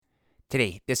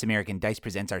Today, This American Dice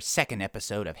presents our second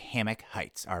episode of Hammock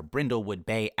Heights, our Brindlewood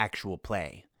Bay actual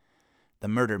play. The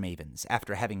Murder Mavens,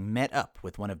 after having met up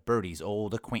with one of Birdie's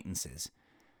old acquaintances,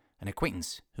 an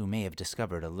acquaintance who may have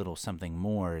discovered a little something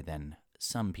more than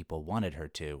some people wanted her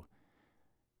to,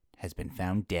 has been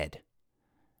found dead.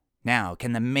 Now,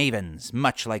 can the Mavens,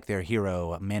 much like their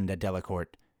hero Amanda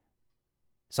Delacourt,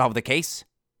 solve the case?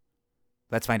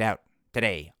 Let's find out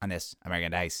today on This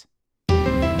American Dice.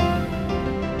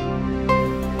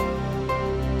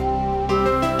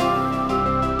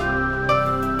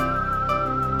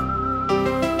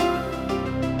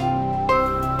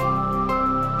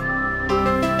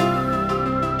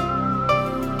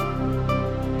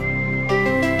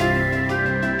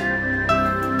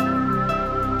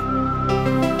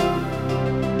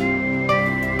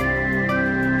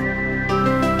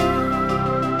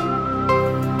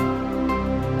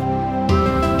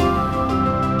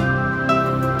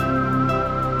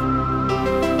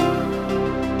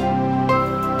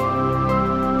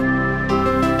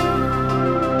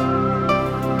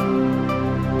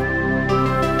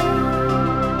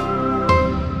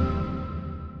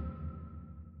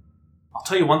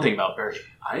 I'll tell you one thing about Birdie.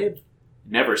 I have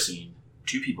never seen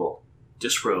two people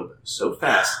disrobe so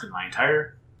fast in my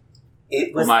entire...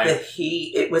 It was the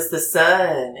heat, it was the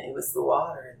sun, it was the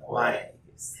water and the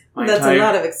waves. That's a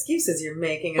lot of excuses you're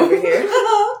making over here.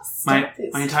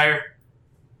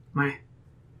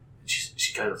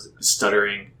 She kind of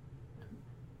stuttering,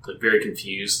 like very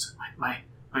confused. My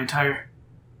entire...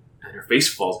 And her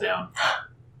face falls down.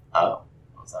 Oh,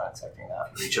 I was not expecting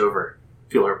that. Reach over,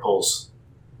 feel her pulse.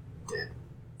 Dead.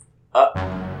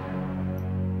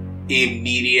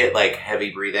 Immediate, heavy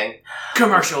breathing.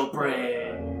 Commercial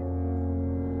break!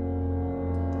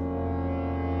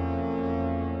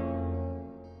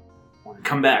 When we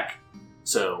come back,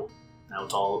 so now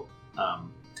it's all,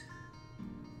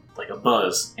 like a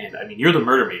buzz, and I mean, you're the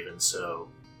Murder Maven, so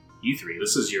you three,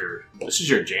 this is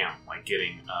your jam, like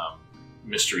getting,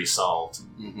 mystery solved.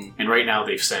 Mm-hmm. And right now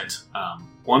they've sent,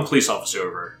 one police officer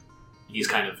over. He's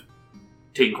kind of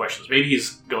taking questions. Maybe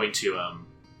he's going to,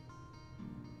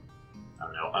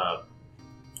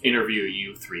 interview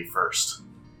you three first.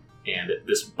 And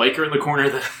this biker in the corner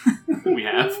that we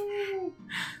have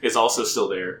is also still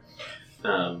there.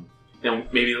 And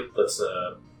maybe let's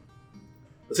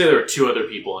say there are two other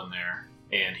people in there,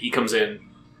 and he comes in,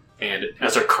 and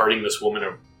as they're carting this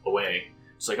woman away,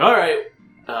 it's like, all right.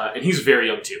 And he's very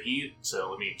young too. So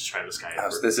let me just try this guy.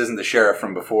 So this isn't the sheriff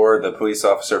from before, the police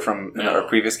officer from our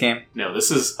previous game? No,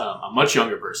 this is a much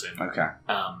younger person. Okay.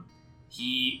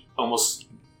 He almost...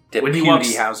 Deputy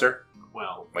Hauser?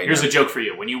 Well, here's a joke for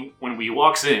you. When he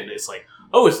walks in, it's like,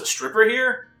 oh, is the stripper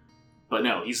here? But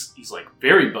no, he's like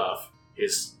very buff.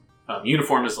 His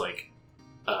uniform is like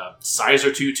size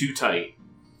or two too tight.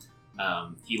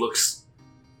 He looks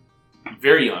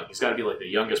very young. He's got to be like the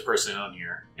youngest person on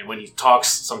here. And when he talks,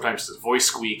 sometimes his voice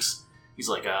squeaks. He's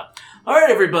like, all right,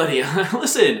 everybody,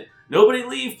 listen, nobody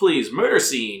leave, please. Murder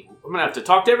scene. I'm going to have to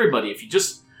talk to everybody. If you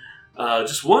just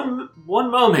one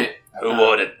moment. Who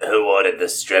ordered the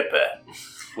stripper?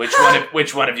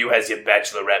 Which one of you has your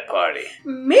bachelorette party?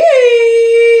 Me!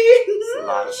 Just a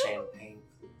lot of champagne,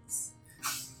 please.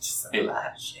 Just a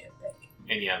lot of champagne.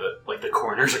 And yeah, the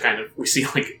corners are kind of... We see,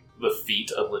 like, the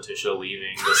feet of Letitia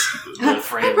leaving the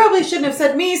frame. I probably shouldn't have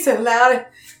said me so loud.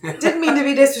 Didn't mean to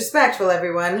be disrespectful,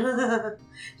 everyone.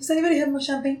 Does anybody have more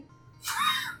champagne?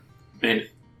 And,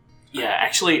 yeah,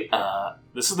 actually,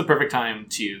 this is the perfect time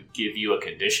to give you a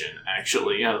condition,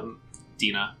 actually,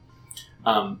 Dina.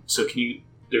 So can you...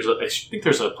 I think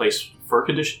there's a place for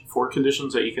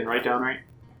conditions that you can write down, right?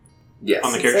 Yes.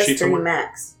 On the character sheet somewhere?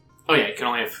 max. Oh, yeah, you can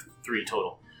only have 3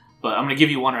 total. But I'm going to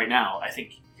give you one right now. I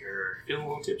think you're feeling a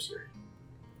little tipsy.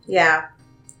 Yeah.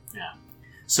 Yeah.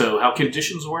 So how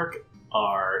conditions work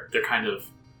are, they're kind of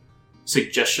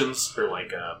suggestions, or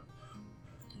like,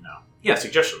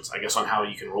 suggestions, I guess, on how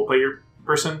you can roleplay your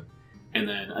person. And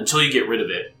then until you get rid of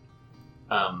it,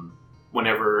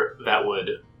 whenever that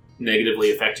would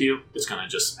negatively affect you, it's going to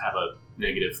just have a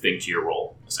negative thing to your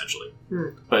roll, essentially.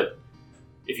 But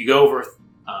if you go over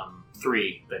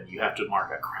 3, then you have to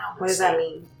mark a crown. What does that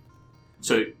mean?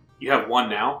 So you have 1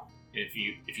 now. And if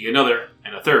you get another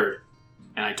and a third,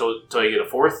 and I tell you get a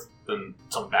 4th, then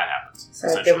something bad happens. So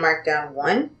I have to mark down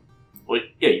 1? Well,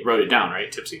 yeah, you wrote it down,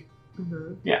 right, Tipsy?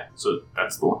 Mm-hmm. Yeah, so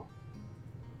that's the one.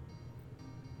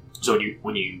 So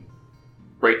when you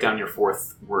write down your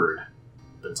 4th word,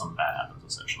 then something bad happens,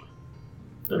 essentially.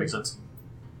 Does that make sense?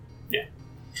 Yeah.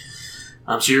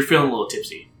 So you're feeling a little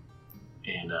tipsy.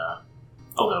 And,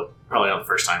 although probably not the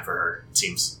first time for her, it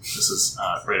seems this is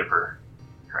right up her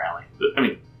alley. I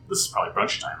mean, this is probably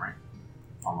brunch time, right?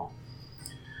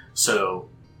 So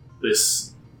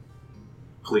this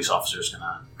police officer is going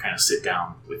to kind of sit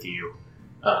down with you.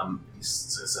 He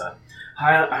says,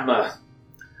 "Hi, I'm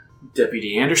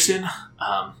Deputy Anderson.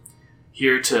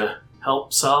 Here to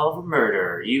help solve a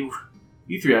murder. You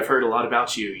three, I've heard a lot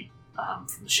about you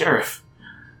from the sheriff.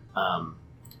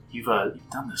 You've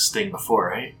done this thing before,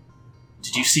 right?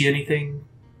 Did you see anything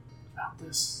about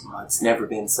this?" Well, it's never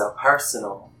been so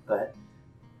personal, but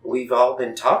we've all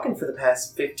been talking for the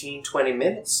past 15, 20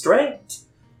 minutes straight.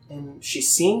 And she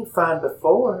seemed fine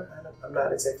before. I'm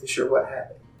not exactly sure what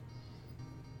happened.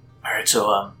 All right,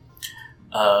 so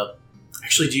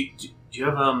actually, do you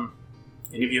have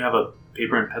any of you have a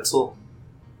paper and pencil?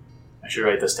 I should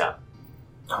write this down.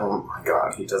 Oh my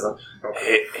god, he doesn't.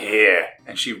 Here.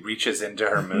 And she reaches into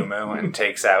her moo and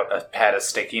takes out a pad of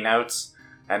sticky notes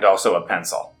and also a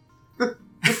pencil.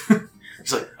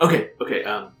 He's like, okay,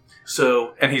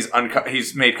 so... And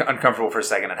he's made uncomfortable for a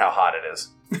second at how hot it is.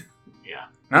 Yeah.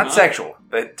 Not sexual,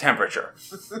 the temperature.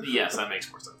 Yes, that makes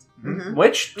more sense. Mhm.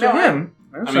 Which, to him,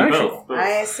 is I mean, sexual. both. I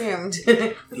assumed.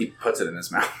 He puts it in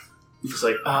his mouth. He's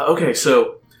like, okay,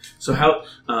 so how...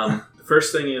 the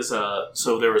first thing is,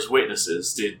 so there was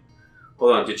witnesses.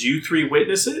 Hold on, did you three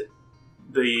witness it?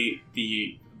 The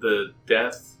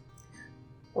death?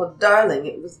 Well, darling,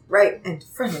 it was right in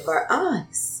front of our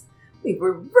eyes. We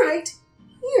were right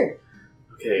here.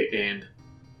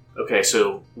 Okay,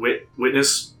 so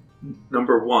witness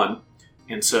number one,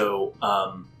 and so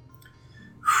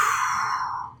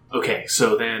okay,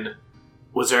 so then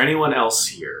was there anyone else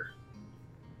here?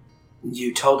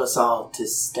 You told us all to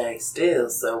stay still,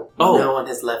 so Oh. no one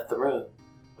has left the room.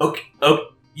 Okay,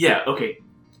 yeah, okay,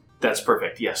 that's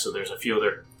perfect. Yes, so there's a few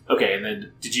other. Okay, and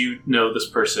then did you know this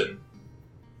person?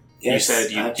 Yes, You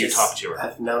said you I've talked to her.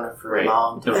 I've known her for Right. a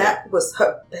long time. Okay. That was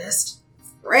her best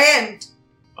friend.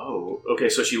 Oh, okay,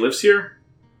 so she lives here.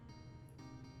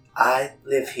 I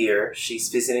live here. She's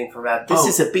visiting from out. This Oh.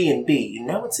 is a B&B. You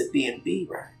know it's a B&B,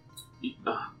 right?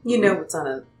 You know what's on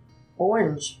an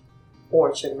orange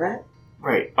orchard, right?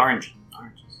 Right, oranges.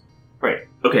 Right.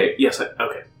 Okay. Yes.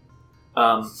 Okay.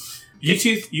 You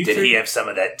two. You Did three, he have some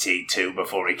of that tea too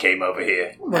before he came over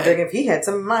here? I'm wondering if he had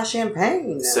some of my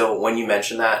champagne. So when you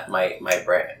mention that, my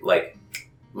brain, like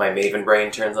my Maven brain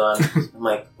turns on. I'm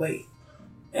like, wait,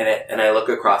 and I look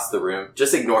across the room.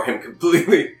 Just ignore him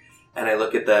completely, and I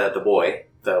look at the boy,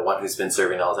 the one who's been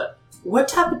serving all the time. What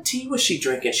type of tea was she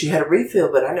drinking? She had a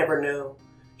refill, but I never knew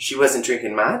she wasn't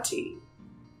drinking my tea.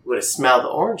 Would have smelled the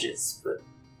oranges, but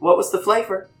what was the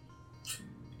flavor?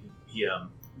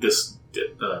 this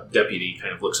deputy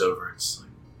kind of looks over and it's like,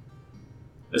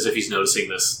 as if he's noticing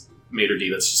this maitre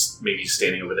d' that's just maybe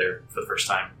standing over there for the first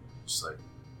time. Just like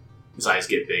his eyes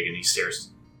get big and he stares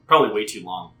probably way too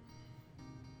long,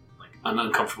 like an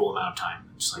uncomfortable amount of time.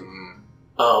 Just like,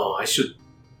 oh, I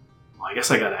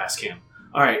guess I gotta ask him.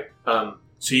 All right,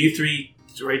 so you three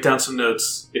write down some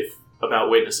notes about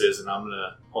witnesses, and I'm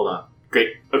gonna hold on.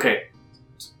 Great, okay,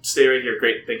 stay right here.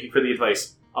 Great, thank you for the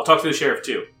advice. I'll talk to the sheriff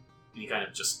too. And he kind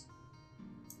of just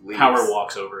power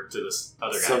walks over to this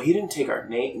other guy. So he didn't take our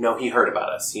name? No, he heard about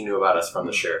us. He knew about us from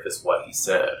the sheriff is what he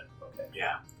said. Okay.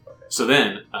 Yeah. Okay. So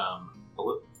then,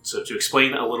 so to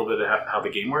explain a little bit of how the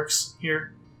game works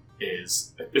here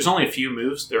is there's only a few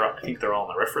moves. I think they're all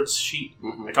on the reference sheet.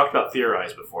 Mm-hmm. I talked about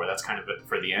theorize before. That's kind of it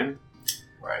for the end.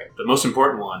 Right. The most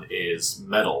important one is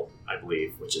meddle, I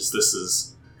believe, which is this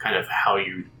is kind of how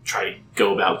you try to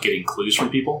go about getting clues from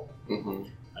people. Mm-hmm.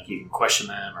 Like you can question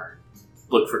them or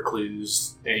look for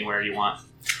clues anywhere you want.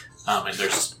 And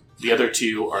there's the other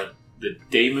two are the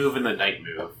day move and the night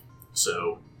move.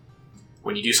 So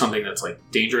when you do something that's like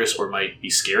dangerous or might be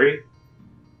scary,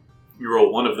 you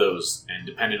roll one of those, and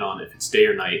depending on if it's day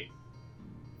or night,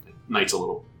 night's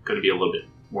going to be a little bit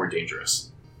more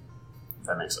dangerous. If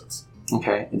that makes sense.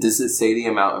 Okay. Does it say the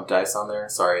amount of dice on there?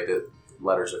 Sorry, the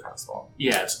letters are kind of small.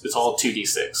 Yeah, it's all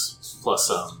 2d6 plus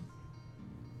a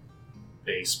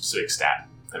specific stat.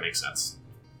 If that makes sense.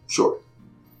 Sure.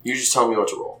 You just tell me what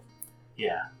to roll.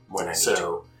 Yeah. When I need to.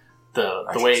 So the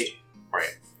way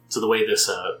right. So the way this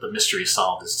the mystery is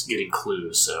solved is getting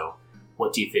clues. So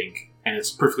what do you think? And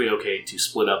it's perfectly okay to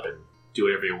split up and do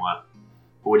whatever you want.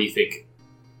 But what do you think?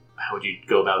 How would you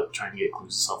go about trying to get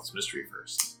clues to solve this mystery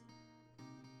first?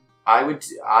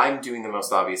 I'm doing the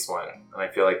most obvious one, and I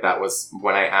feel like that was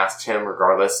when I asked him.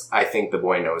 Regardless, I think the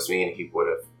boy knows me, and he would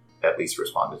have at least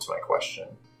responded to my question.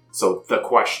 So the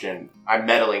question, I'm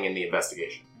meddling in the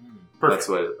investigation. Perfect. That's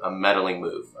what a meddling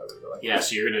move. I really like. Yeah,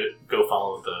 so you're gonna go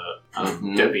follow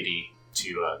the deputy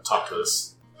to talk to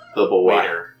this The boy.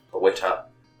 waiter. The waiter.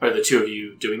 Are the two of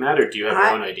you doing that, or do you have your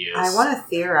own ideas? I want to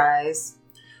theorize.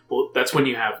 Well, that's when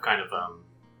you have kind of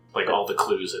like all the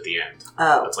clues at the end.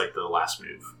 Oh, That's like the last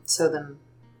move. so then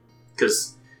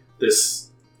Because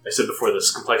I said before,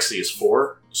 this complexity is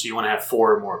 4, so you want to have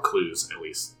 4 more clues at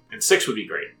least, and 6 would be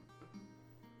great.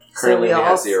 Currently we we all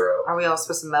have 0. Are we all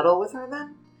supposed to meddle with her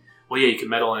then? Well, yeah, you can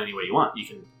meddle in any way you want. You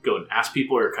can go and ask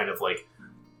people, or kind of like,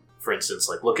 for instance,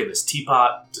 like look in this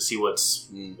teapot to see if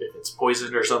it's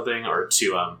poisoned or something, or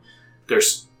to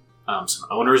there's some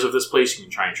owners of this place. You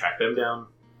can try and track them down.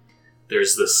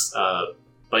 There's this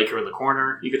biker in the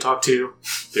corner you could talk to.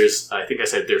 I think I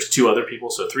said there's 2 other people,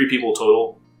 so 3 people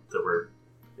total that were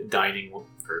dining or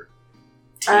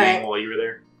teaing Alright. while you were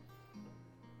there.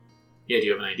 Yeah, do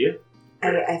you have an idea?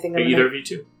 I think I'm Either gonna, of you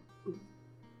two?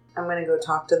 I'm gonna go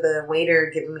talk to the waiter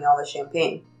giving me all the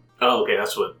champagne. Oh, okay,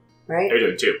 that's what Right? they're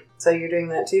doing too. So you're doing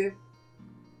that too?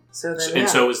 So then, And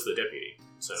so is the deputy.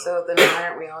 So then why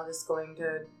aren't we all just going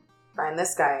to find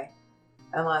this guy?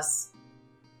 Unless...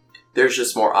 There's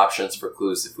just more options for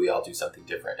clues if we all do something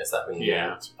different. Is that what you Yeah.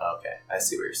 mean? Okay, I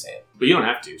see what you're saying. But you don't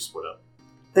have to split up.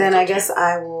 Then It's I up to guess you.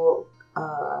 I will...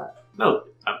 No,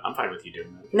 I'm fine with you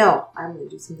doing that. No, I'm going to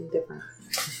do something different.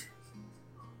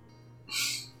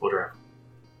 What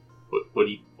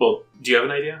do you... Well, do you have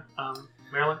an idea,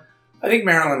 Marilyn? I think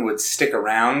Marilyn would stick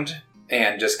around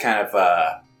and just kind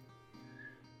of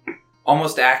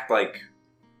almost act like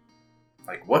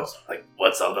what's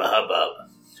all the hubbub,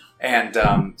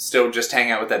 and still just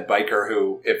hang out with that biker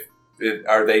who, if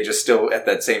are they just still at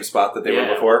that same spot that they were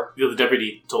before? The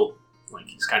deputy told, like,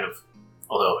 he's kind of...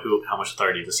 Although, how much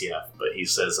authority does he have? But he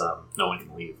says no one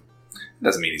can leave.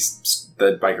 Doesn't mean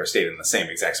the biker stayed in the same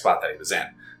exact spot that he was in.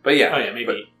 But yeah. Oh, yeah,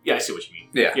 maybe... yeah, I see what you mean.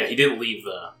 Yeah. Yeah, he didn't leave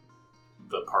the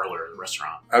parlor or the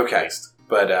restaurant. Okay. At least.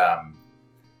 But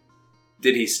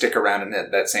did he stick around in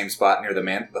that same spot near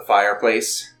the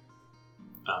fireplace?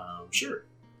 Sure.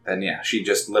 Then yeah, she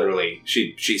just literally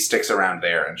she sticks around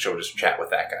there and she'll just chat with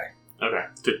that guy. Okay.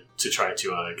 To try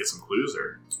to get some clues,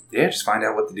 or... Yeah, just find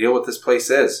out what the deal with this place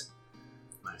is.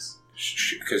 Nice.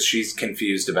 Because she's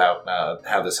confused about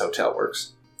how this hotel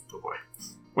works. Oh, boy.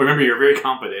 Well, remember, you're very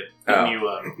competent, and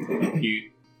Oh.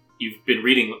 you've been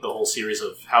reading the whole series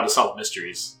of How to Solve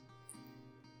Mysteries.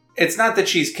 It's not that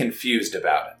she's confused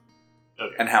about it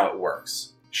Okay. and how it works.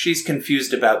 She's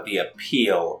confused about the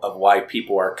appeal of why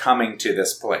people are coming to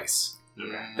this place.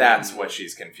 Okay. That's what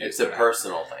she's confused It's a about.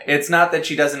 personal thing. It's not that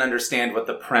she doesn't understand what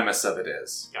the premise of it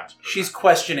is. Gotcha. Okay. She's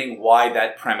questioning why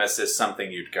that premise is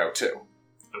something you'd go to.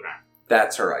 Okay.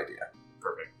 That's her idea.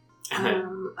 Perfect. And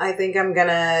then, I think I'm going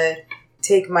to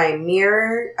take my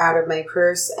mirror out of my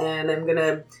purse and I'm going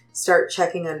to start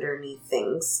checking underneath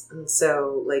things. And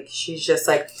so, like, she's just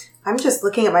like, I'm just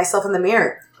looking at myself in the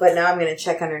mirror. But now I'm going to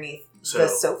check underneath the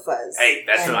sofas. Hey,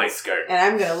 that's And- a nice skirt. And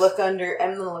I'm going to look I'm going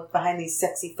to look behind these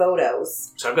sexy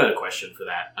photos. so I've got a question for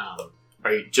that.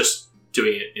 Are you just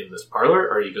doing it in this parlor,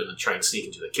 or are you going to try and sneak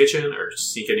into the kitchen, or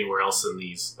sneak anywhere else in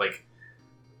these, like,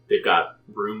 they've got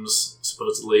rooms,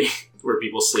 supposedly, where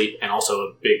people sleep, and also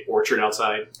a big orchard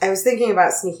outside? I was thinking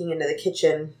about sneaking into the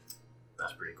kitchen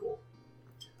That's pretty cool.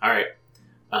 All right.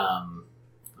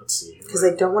 Let's see. because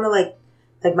I don't want to,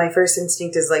 like my first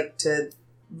instinct is, like, to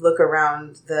look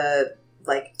around the,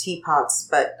 like, teapots,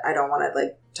 but I don't want to,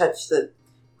 like, touch the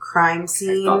crime I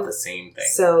scene. thought the same thing.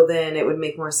 So then it would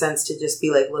make more sense to just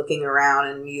be, like, looking around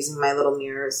and using my little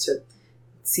mirrors to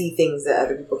see things that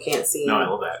other people can't see. No, I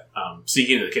love that.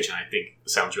 Sneaking into the kitchen, I think,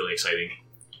 sounds really exciting.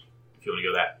 If you want to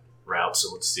go that route,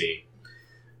 so let's see.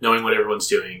 Knowing what everyone's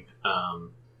doing,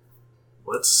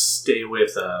 let's stay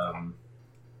with the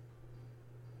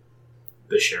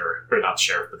sheriff, or not the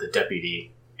sheriff, but the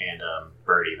deputy and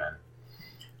Birdie then.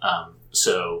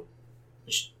 So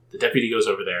the deputy goes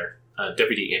over there,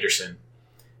 Deputy Anderson,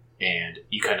 and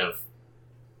you kind of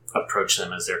approach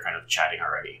them as they're kind of chatting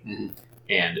already. Mhm.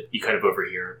 And you kind of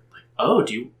overhear, like, "Oh,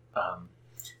 do you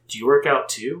work out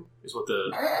too?" Is what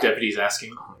the deputy's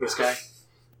asking this guy.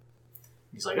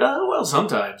 He's like, "Oh, well,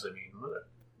 sometimes. I mean,"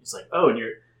 he's like, "Oh, and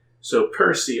so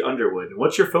Percy Underwood. And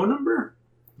what's your phone number?"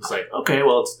 He's like, "Okay,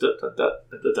 well, it's da da da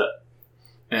da da da."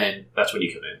 And that's when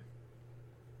you come in.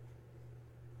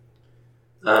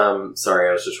 Sorry,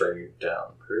 I was just writing it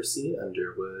down. Percy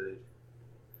Underwood.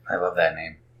 I love that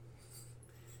name.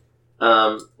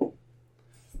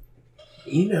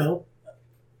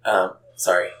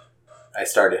 Sorry. I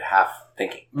started half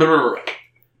thinking.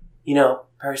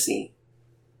 Percy,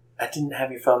 I didn't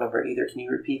have your phone number either. Can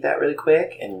you repeat that really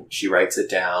quick? And she writes it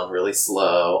down really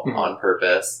slow Mhm. on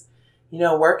purpose.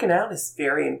 Working out is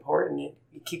very important.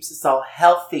 It keeps us all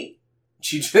healthy.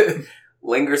 She just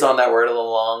lingers on that word a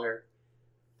little longer.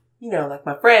 Like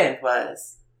my friend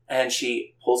was. And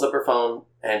she pulls up her phone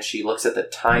and she looks at the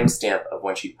timestamp of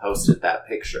when she posted that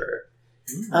picture.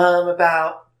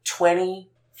 About 20,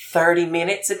 30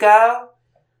 minutes ago.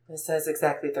 It says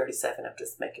exactly 37. I'm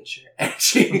just making sure.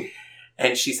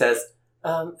 And she says,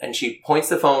 and she points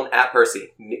the phone at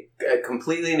Percy,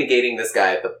 completely negating this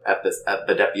guy at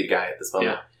the deputy guy at this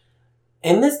moment.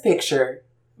 Yeah. In this picture,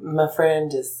 my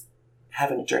friend is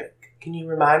having a drink. Can you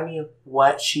remind me of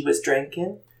what she was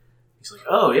drinking? He's like,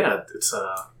 oh yeah, it's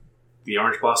the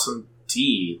orange blossom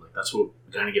tea. Like that's what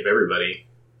we're trying to give everybody.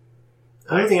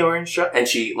 Oh, the orange drink. And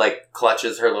she like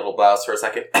clutches her little blouse for a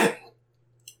second. I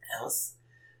was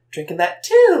drinking that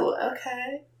too.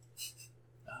 Okay.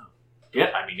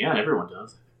 Yeah, I mean, yeah, everyone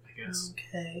does, I guess.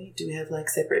 Okay. Do we have like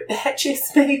separate batches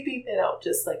maybe that I'll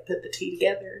just like put the tea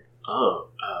together? Oh,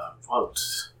 well,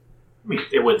 I mean,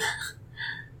 it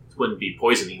wouldn't be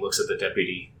poison. He looks at the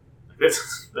deputy. Like,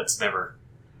 that's never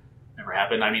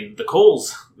happened. I mean, the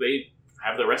Coles, they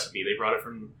have the recipe. They brought it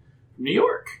from New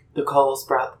York. The Coles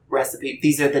brought the recipe.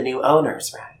 These are the new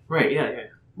owners, right? Right, yeah.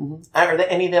 Mm-hmm. Are there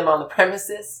any of them on the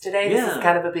premises today? Yeah. This is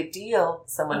kind of a big deal.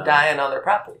 Someone dying on their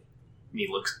property. And he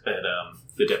looks at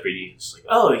the deputy. He's like,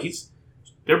 oh,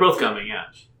 they're both coming, yeah.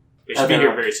 They should be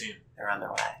here very soon. They're on their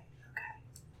way. Okay.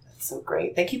 That's so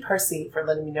great. Thank you, Percy, for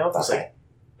letting me know about that.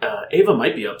 Ava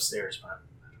might be upstairs, but I don't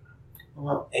know.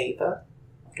 Well, Ava?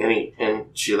 And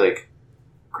she, like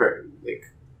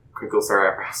crinkles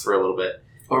her eyebrows for a little bit.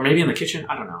 Or maybe in the kitchen.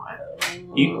 I don't know.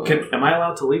 Am I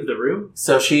allowed to leave the room?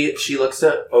 So she looks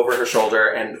over her shoulder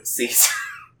and sees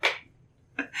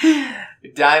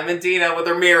Diamondina with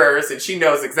her mirrors, and she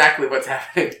knows exactly what's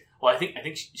happening. Well, I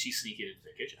think she's sneaking into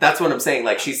the kitchen. That's what I'm saying.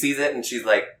 Like, she sees it, and she's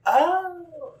like, oh.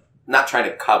 Not trying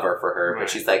to cover for her, Right. but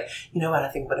she's like, you know what? I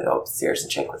think I'm going to go upstairs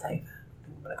and check with Ava. I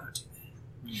think I'm going to go do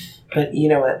that. But you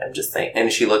know what? I'm just saying.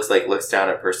 And she looks down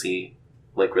at Percy,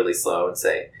 like, really slow and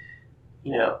say,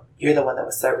 you know, you're the one that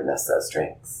was serving us those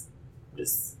drinks. I'm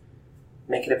just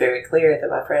making it very clear that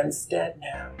my friend's dead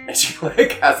now. And she,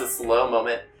 like, has a slow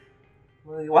moment.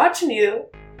 We're watching you.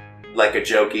 Like a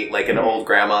jokey, like an old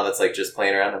grandma that's, like, just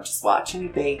playing around. I'm just watching you,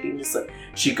 baby. And just, like,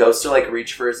 she goes to, like,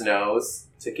 reach for his nose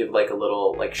to give, like, a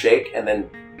little, like, shake. And then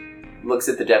looks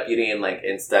at the deputy and, like,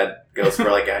 instead goes for,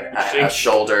 like, a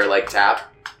shoulder, like, tap.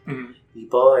 Mm-hmm. You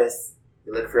boys,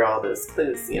 you look for all those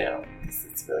clues, you know. Because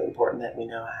it's really important that we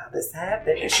know how this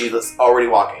happened. And she's already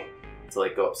walking to,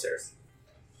 like, go upstairs.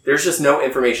 There's just no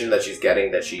information that she's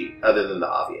getting other than the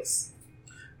obvious.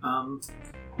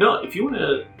 No, if you want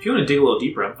to dig a little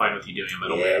deeper, I'm fine with you doing a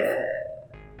metal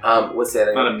move. What's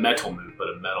that? Not a metal move, but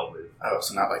a metal move. Oh,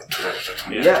 so not like...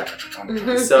 Yeah.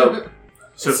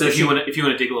 So if you want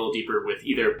to dig a little deeper with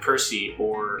either Percy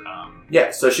or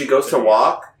so she goes to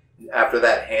walk after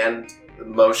that hand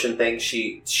motion thing.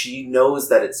 She knows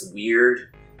that it's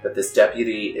weird that this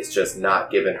deputy is just not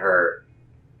giving her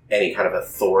any kind of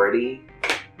authority.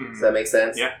 Does that make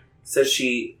sense? Yeah. So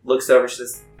she looks over. She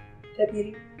says,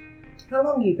 "Deputy, how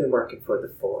long have you been working for the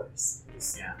force?"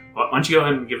 Yeah. Why don't you go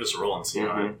ahead and give us a roll and see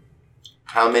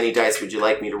how many dice would you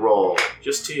like me to roll?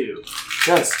 Just 2.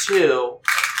 Just 2.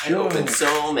 I opened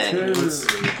so many.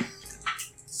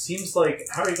 Seems like,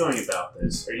 how are you going about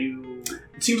this? It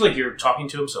seems like you're talking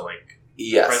to him, so like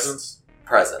Yes.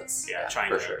 Presence. Yeah, trying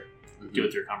for to sure. do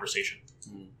it through conversation.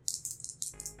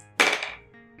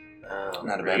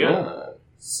 Not a Very bad good. one.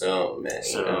 So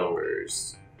many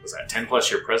numbers. Was that 10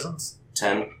 plus your presence?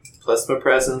 10 plus my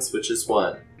presence, which is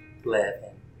 1. 11.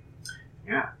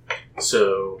 Yeah.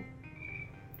 So,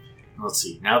 let's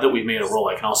see. Now that we've made a roll,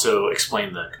 I can also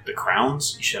explain the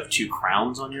crowns. You should have 2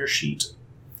 crowns on your sheet.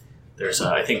 There's,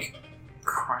 I think,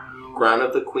 Crown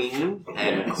of the Queen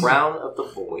and Crown of the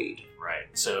Void. Right.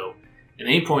 So, at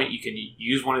any point, you can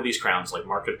use one of these crowns, like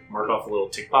mark off a little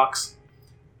tick box.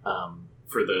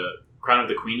 For the Crown of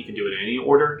the Queen, you can do it in any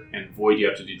order, and Void, you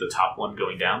have to do the top one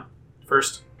going down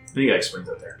first. I think that explains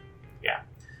that there. Yeah.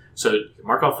 So, you can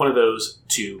mark off one of those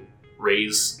to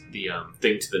raise the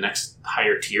thing to the next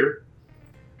higher tier.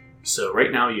 So,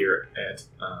 right now you're at,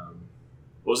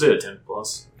 what was it, a 10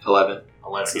 plus? 11.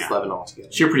 11, This yeah. is 11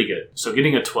 altogether. So you're pretty good. So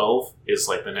getting a 12 is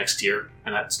like the next tier,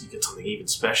 and you get something even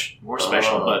more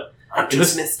special. But I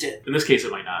just missed it. in this case,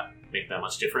 it might not make that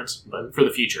much difference. But for the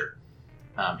future,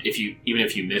 even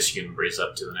if you miss, you can raise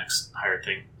up to the next higher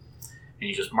thing, and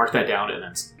you just mark that down, and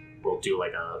then we'll do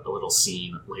like a little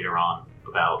scene later on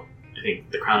about. I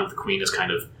think the Crown of the Queen is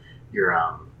kind of your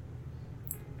I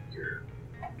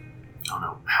don't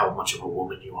know how much of a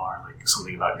woman you are, like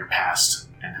something about your past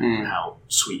and how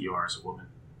sweet you are as a woman,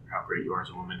 or how great you are as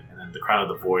a woman. And then the Crown of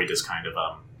the Void is kind of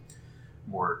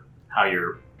more how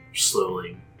you're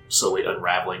slowly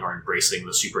unraveling or embracing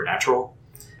the supernatural.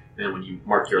 And then when you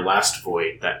mark your last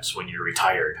void, that's when you're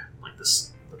retired. Like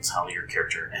this, that's how your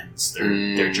character ends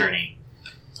their journey.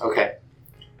 Okay.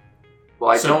 Well,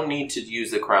 I So- don't need to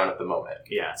use the crown at the moment.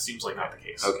 Yeah, it seems like not the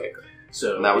case. Okay, good.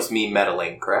 So And that was me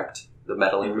meddling, correct? The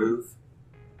meddling Mhm. move?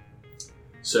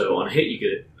 So on a hit, you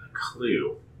get a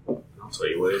clue. I'll tell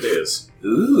you what it is.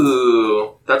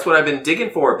 Ooh. That's what I've been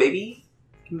digging for, baby.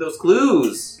 Give me those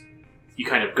clues. You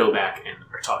kind of go back and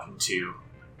are talking to.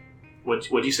 What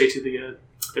do you say to the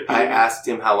I asked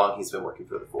him how long he's been working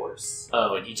for the Force.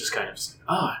 Oh, and he just kind of said,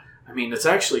 I mean, it's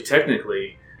actually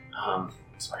technically,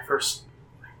 it's my first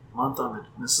month on it.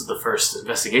 This is the first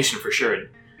investigation for sure. And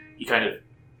he kind of,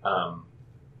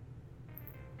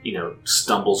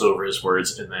 stumbles over his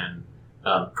words, and then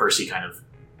Percy kind of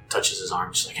touches his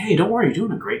arm, just like, hey, don't worry, you're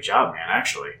doing a great job, man,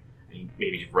 actually. And he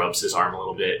maybe rubs his arm a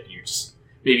little bit, and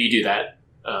maybe you do that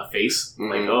face, Mhm.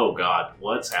 like, oh god,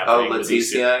 what's Oh, happening with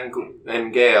these two? Leticia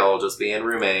and Gale just being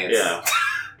roommates. Yeah.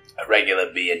 A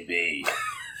regular B&B.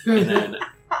 And then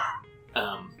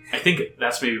I think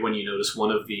that's maybe when you notice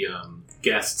one of the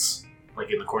guests,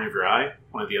 like in the corner of your eye,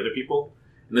 one of the other people,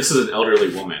 and this is an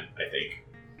elderly woman, I think,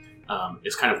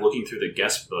 is kind of looking through the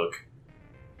guest book,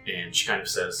 and she kind of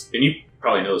says, and you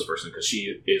probably know this person because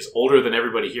she is older than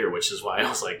everybody here, which is why I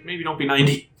was like, maybe don't be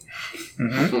 90.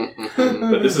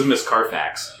 Mm-hmm. But this is Miss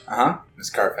Carfax, Miss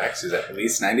Carfax is at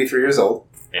least 93 years old.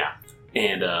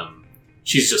 and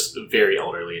she's just very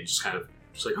elderly and just kind of,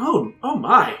 she's like, oh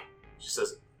my, she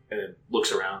says, and then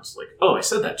looks around, it's like, oh, I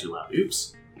said that too loud,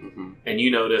 oops. Mhm. And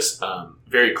you notice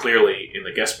very clearly in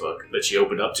the guest book that she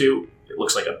opened up to, it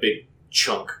looks like a big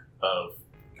chunk of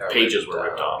pages were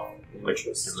ripped off, like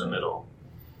in the middle.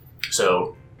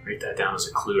 So write that down as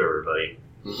a clue, everybody.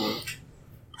 Mhm.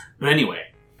 But anyway,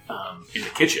 in the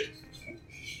kitchen.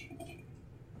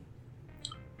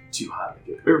 Too hot.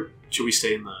 Or should we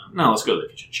stay in the? No, let's go to the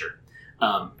kitchen. Sure.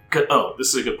 This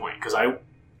is a good point because it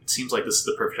seems like this is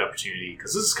the perfect opportunity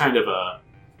because this is kind of a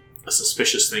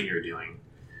suspicious thing you're doing.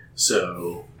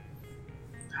 So,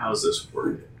 how's this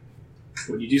worded?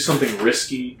 When you do something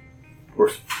risky or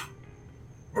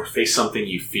face something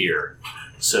you fear.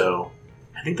 So,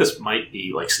 I think this might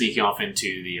be like sneaking off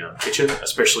into the kitchen,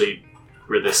 especially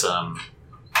where this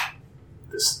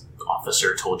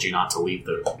officer told you not to leave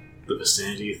the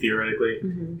vicinity theoretically.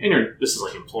 Mhm. And this is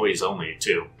like employees only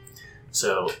too.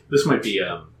 So this might be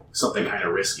something kind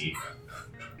of risky.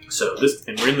 So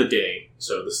and we're in the day,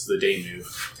 so this is the day move.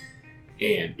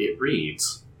 And it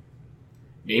reads,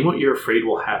 name what you're afraid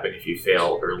will happen if you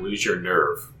fail or lose your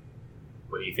nerve.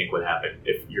 What do you think would happen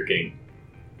if you're getting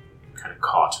kind of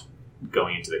caught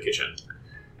going into the kitchen?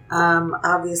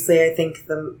 Obviously, I think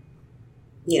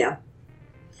it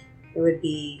would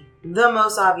be the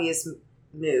most obvious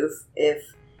move if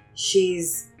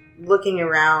she's looking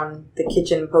around the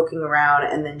kitchen, poking around,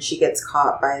 and then she gets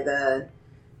caught by the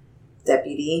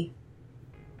deputy.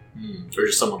 Or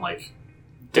just someone like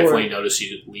definitely notice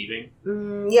you leaving?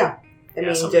 Yeah. I Yeah,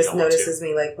 mean, somebody just don't want notices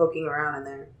me like poking around in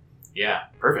there. Yeah,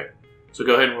 perfect. So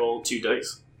go ahead and roll 2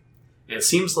 dice. And it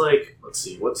seems like, let's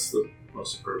see, what's the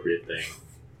most appropriate thing?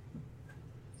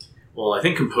 Well, I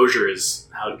think composure is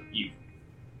how you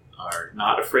are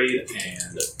not afraid,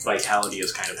 and vitality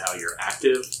is kind of how you're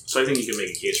active. So I think you can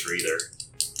make a case for either.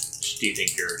 Do you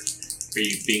think are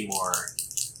you being more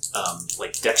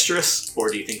like dexterous, or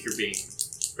do you think you're being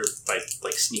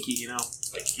like sneaky?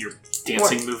 Like your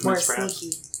dancing movements, more perhaps.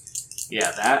 sneaky.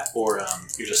 Yeah, that, or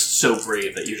you're just so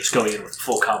brave that you're just going in with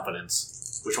full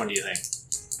confidence. Which one do you think?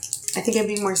 I think I'd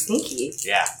be more sneaky.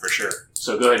 Yeah, for sure.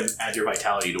 So go ahead and add your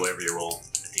vitality to whatever you roll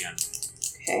at the end.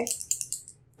 Okay.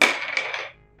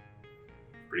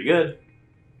 Pretty good.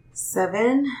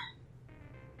 7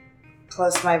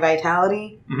 plus my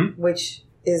vitality, Mhm. which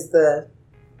is the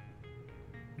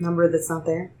number that's not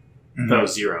there. That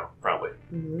was 0, probably.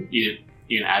 Mm-hmm. You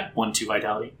didn't add 1 to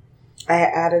vitality? I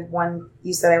added 1.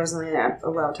 You said I was only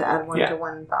allowed to add 1 Yeah. to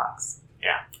one box.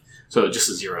 Yeah. So just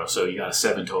a 0. So you got a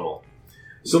 7 total.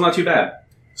 Still not too bad.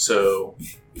 So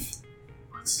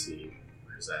let's see.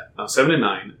 Where's that? 7 and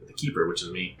 9. The keeper, which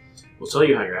is me, will tell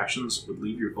you how your actions would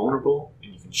leave you vulnerable,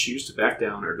 and you can choose to back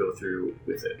down or go through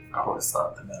with it. Oh, it's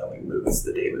not the meddling move, it's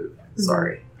the day move.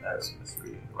 Sorry. I was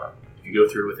misreading the wrong. If you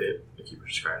go through with it, the keeper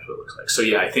describes what it looks like. So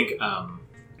yeah, I think you're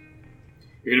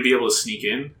going to be able to sneak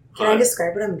in. Can I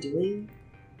describe what I'm doing?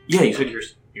 Yeah, you said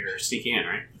you're sneaking in,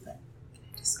 right? Can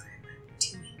I describe what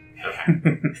I'm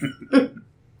doing? Okay.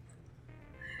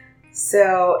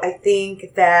 So I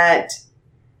think that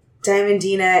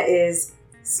Diamondina is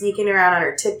sneaking around on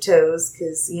her tiptoes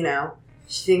because,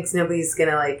 she thinks nobody's going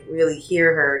to, like, really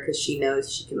hear her because she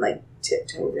knows she can, like,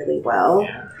 tiptoe really well.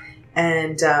 Yeah.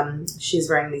 And she's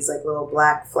wearing these, like, little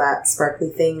black, flat, sparkly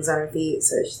things on her feet.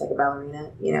 So she's like a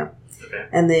ballerina, Okay.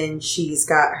 And then she's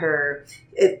got her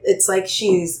it's like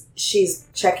she's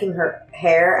checking her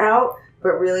hair out,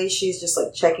 but really she's just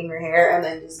like checking her hair and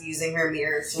then just using her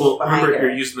mirrors Well, behind remember, her.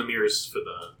 you're using the mirrors for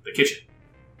the kitchen.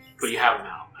 But you have them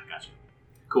out. I got you.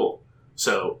 Cool.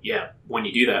 So, yeah, when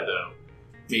you do that, though,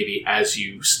 maybe as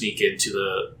you sneak into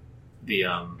the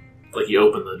like you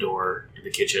open the door in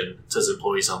the kitchen, it says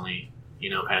employees only,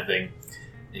 kind of thing,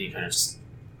 and you kind of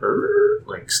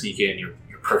like sneak in, you're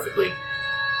perfectly,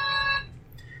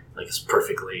 like it's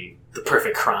perfectly, the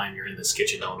perfect crime, you're in this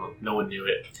kitchen, no one knew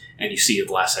it, and you see at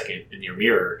the last second in your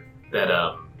mirror that,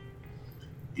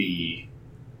 who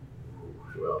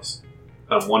else?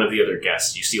 One of the other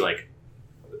guests, you see like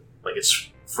it's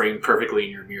framed perfectly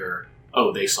in your mirror.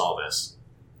 Oh, they saw this.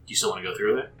 Do you still want to go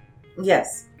through with it?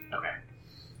 Yes. Okay.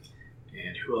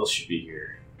 And who else should be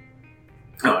here?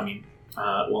 Oh, I mean,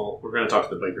 well, we're going to talk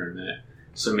to the biker in a minute.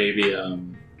 So maybe,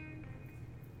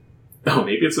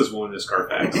 maybe it's this woman in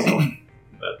Scarfax.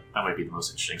 That might be the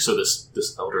most interesting. So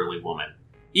this elderly woman,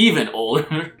 even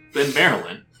older than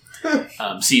Marilyn,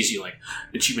 sees you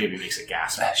and she maybe makes a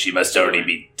gasp. She must already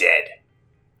be dead.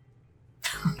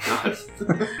 God.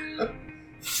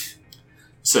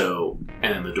 So,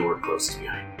 and then the door closes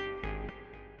behind you.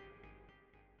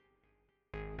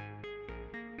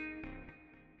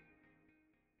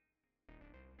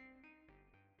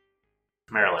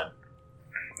 Marilyn.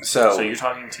 So you're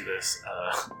talking to this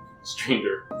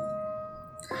stranger.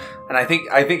 And I think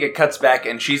it cuts back,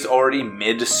 and she's already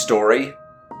mid-story.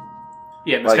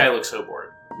 Yeah, and this guy looks so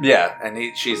bored. Yeah,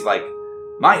 and she's like,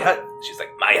 my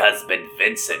husband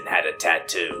Vincent had a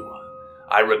tattoo.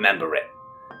 I remember it.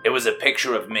 It was a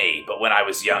picture of me, but when I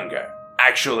was younger.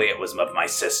 Actually, it was of my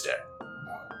sister.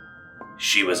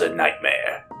 She was a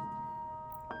nightmare.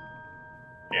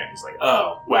 Yeah, he's like,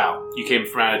 oh, wow, you came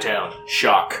from out of town.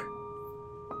 Shock.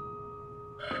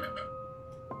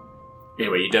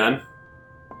 Anyway, you done?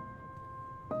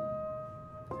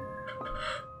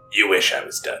 You wish I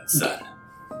was done, son.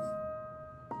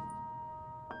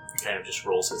 He kind of just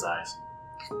rolls his eyes.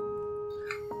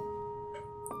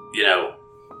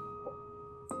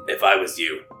 If I was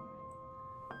you,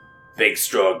 big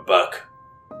strong buck,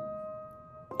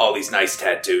 all these nice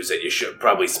tattoos that you should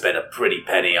probably spend a pretty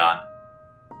penny on,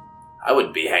 I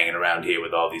wouldn't be hanging around here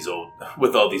with all these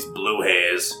blue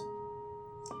hairs.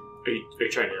 Are you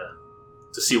trying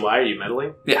to see why? Are you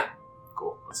meddling? Yeah.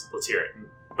 Cool. Let's hear it.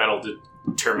 That'll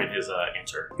determine his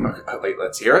answer. Okay, wait,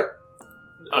 let's hear it?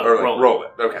 Roll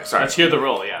it. Okay, sorry. Let's hear the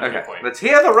roll, yeah. Okay, Good point. let's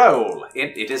hear the roll.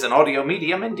 It is an audio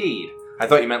medium indeed. I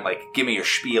thought you meant give me your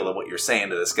spiel of what you're saying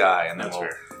to this guy, and then That's we'll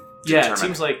fair. Yeah, it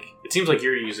determine seems like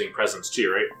you're using presence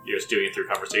too, right? You're just doing it through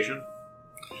conversation.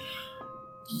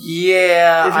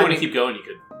 Yeah. Or if you want to keep going, you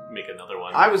could make another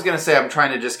one. I was gonna say I'm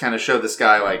trying to just kind of show this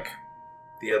guy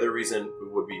The other reason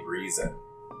would be reason.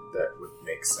 That would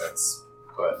make sense.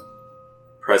 But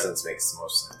presence makes the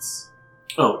most sense.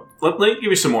 Oh, let me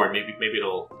give you some more. Maybe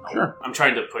it'll. Sure. I'm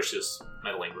trying to push this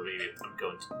meddling, but maybe I'm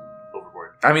going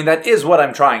overboard. I mean, that is what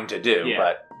I'm trying to do, Yeah.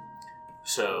 but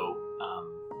So,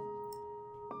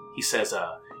 he says,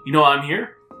 I'm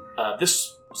here.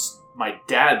 This was my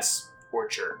dad's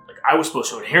orchard. I was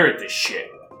supposed to inherit this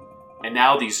shit. And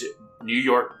now these New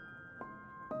York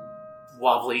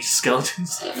wobbly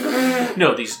skeletons.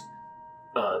 No, these,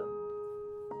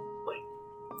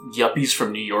 yuppies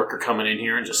from New York are coming in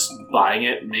here and just buying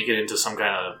it and make it into some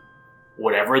kind of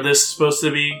whatever this is supposed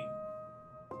to be.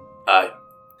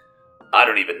 I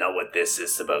don't even know what this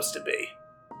is supposed to be.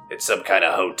 It's some kind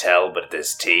of hotel, but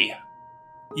there's tea.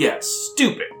 Yeah, it's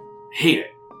stupid. Hate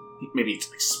it. Maybe he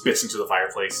spits into the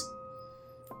fireplace.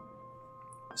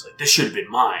 It's like, this should have been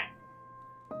mine.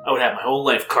 I would have my whole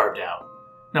life carved out.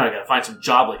 Now I gotta find some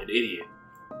job like an idiot.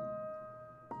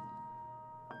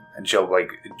 And she'll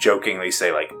jokingly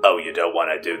say oh, you don't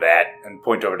want to do that, and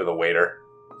point over to the waiter.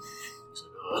 He's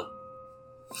like,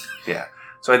 Yeah.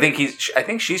 So I think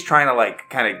she's trying to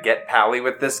kind of get pally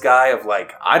with this guy of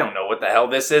I don't know what the hell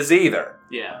this is either.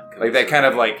 Yeah.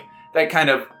 That kind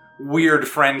of weird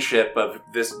friendship of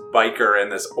this biker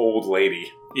and this old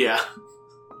lady. Yeah.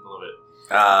 I love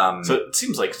it. So it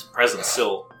seems like presence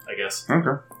still, I guess.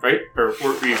 Okay. Right? Or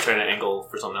were you trying to angle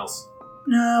for something else?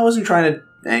 No, I wasn't trying to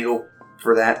angle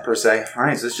for that per se. All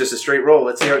right, so it's just a straight roll.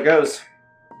 Let's see how it goes.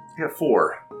 I got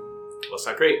 4. Well, it's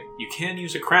not great. You can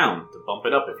use a crown to bump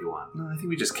it up if you want. No, I think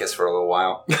we just kiss for a little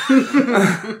while.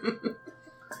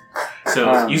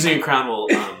 So using a crown will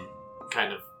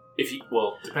kind of,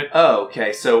 depend. Oh,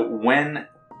 okay. So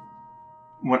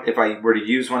if I were to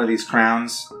use one of these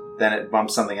crowns, then it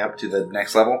bumps something up to the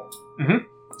next level? Mm-hmm.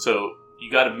 So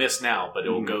you got to miss now, but it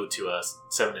will go to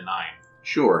 7 to 9.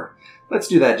 Sure. Let's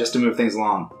do that just to move things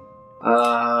along.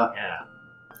 Yeah.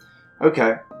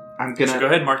 Okay. I'm So gonna... go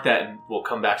ahead and mark that, and we'll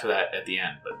come back to that at the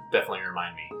end, but definitely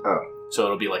remind me. Oh. So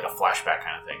it'll be like a flashback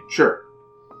kind of thing. Sure.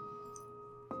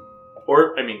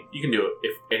 Or, I mean, you can do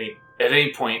it at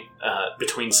any point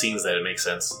between scenes that it makes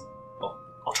sense.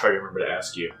 I'll try to remember to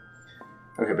ask you.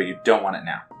 Okay, but you don't want it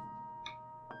now.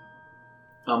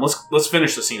 Let's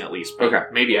finish the scene at least. But Okay.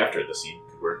 maybe after the scene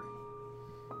could work.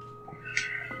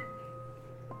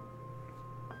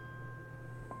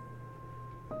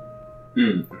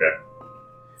 Okay.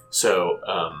 So,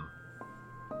 how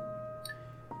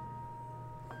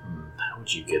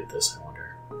would you get this, I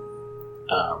wonder?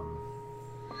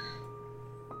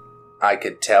 I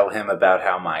could tell him about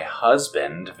how my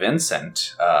husband,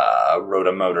 Vincent, rode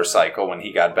a motorcycle when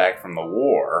he got back from the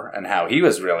war, and how he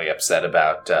was really upset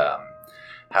about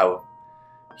how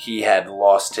he had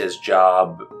lost his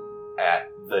job at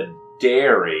the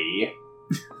dairy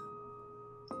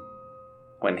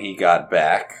when he got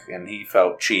back, and he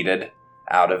felt cheated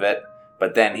out of it.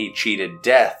 But then he cheated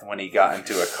death when he got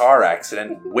into a car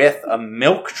accident with a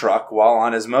milk truck while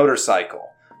on his motorcycle.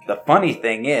 The funny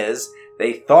thing is,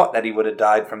 they thought that he would have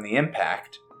died from the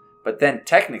impact, but then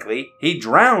technically he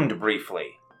drowned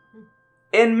briefly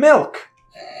in milk.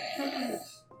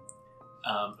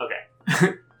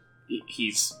 Okay.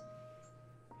 He's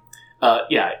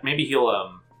yeah, maybe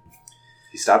he'll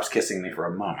He stops kissing me for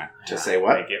a moment to say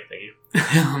what? Thank you.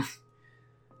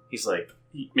 He's like,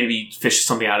 maybe he fishes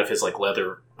something out of his like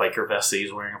leather biker vest that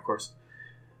he's wearing, of course,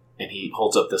 and he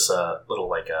holds up this little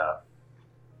like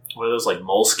what are those, like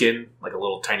moleskin, like a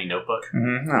little tiny notebook.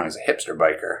 Mm-hmm. No, he's a hipster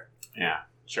biker. Yeah,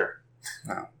 sure.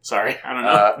 No. Sorry, I don't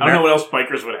know. I don't know what else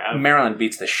bikers would have. Marilyn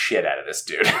beats the shit out of this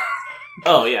dude.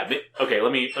 Oh yeah, okay.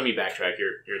 Let me backtrack.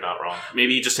 You're not wrong.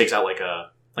 Maybe he just takes out like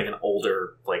an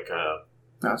older No,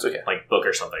 it's okay. like book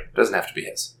or something. Doesn't have to be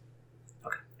his.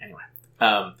 Okay. Anyway,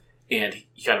 and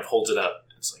he kind of holds it up.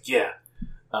 It's like, yeah,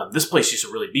 this place used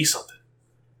to really be something.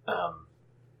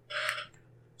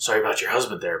 Sorry about your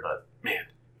husband there, but man,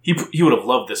 he would have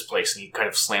loved this place. And he kind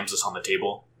of slams this on the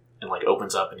table and like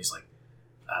opens up, and he's like,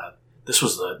 this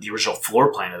was the original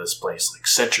floor plan of this place, like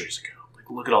centuries ago. Like,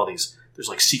 look at all these. There's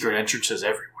like secret entrances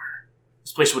everywhere.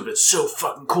 This place would have been so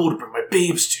fucking cool to bring my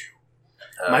babes to.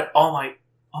 All my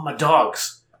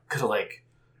dogs could have like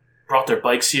brought their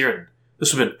bikes here, and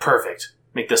this would have been perfect.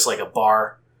 Make this like a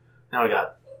bar. Now we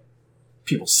got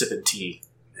people sipping tea.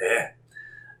 Yeah.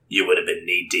 You would have been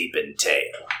knee deep in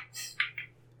tail.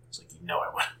 It's like, you know I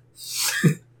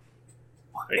would.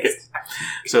 Okay.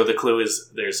 So the clue is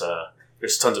there's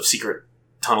tons of secret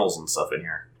tunnels and stuff in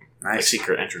here. Nice. Like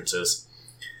secret entrances.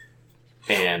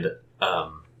 And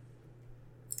I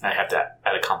have to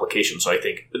add a complication. So I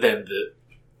think then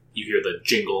you hear the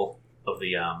jingle of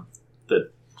the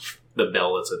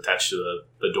bell that's attached to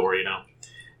the door, you know,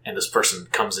 and this person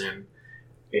comes in,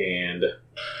 and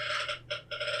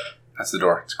That's the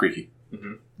door. It's creaky.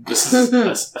 mm-hmm. This is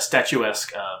a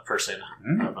statuesque person.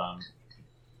 Of, I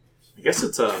guess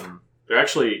it's they're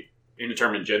actually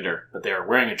indeterminate gender, but they're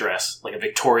wearing a dress, like a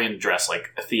Victorian dress,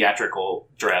 like a theatrical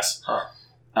dress. Huh.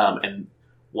 And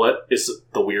what is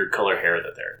the weird color hair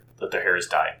that their hair is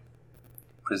dyed?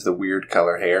 What is the weird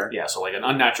color hair? Yeah, so like an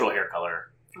unnatural hair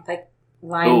color. Like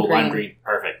lime green. Lime green.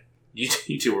 Perfect. You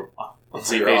two were on the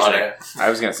same You're page on there. it. I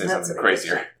was going to say That's something what it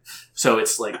crazier. So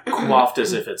it's like coiffed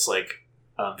as if it's like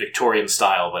Victorian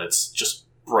style, but it's just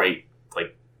bright,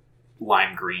 like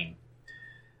lime green.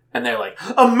 And they're like,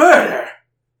 a murder!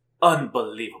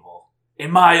 Unbelievable.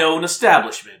 In my own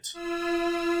establishment.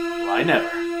 Why never.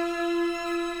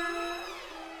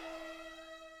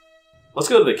 Let's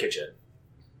go to the kitchen.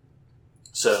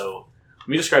 So, let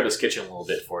me describe this kitchen a little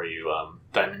bit for you,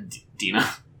 Diamond Dina.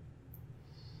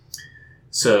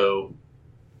 So,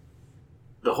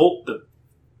 the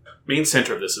main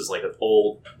center of this is like an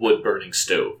old wood-burning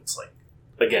stove. It's like,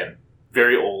 again,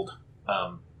 very old,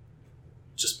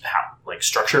 just how, like,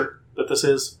 structure that this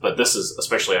is, but this is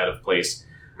especially out of place.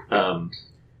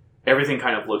 Everything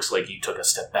kind of looks like you took a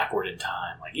step backward in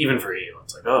time. Like, even for you,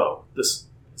 it's like, oh,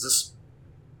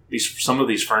 some of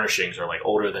these furnishings are like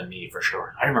older than me for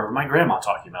sure. I remember my grandma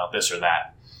talking about this or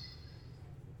that.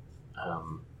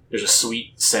 There's a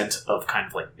sweet scent of kind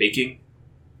of like baking,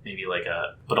 maybe like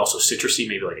but also citrusy,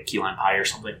 maybe like a key lime pie or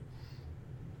something.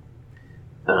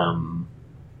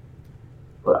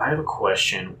 But I have a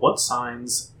question. What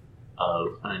signs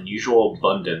of an unusual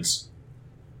abundance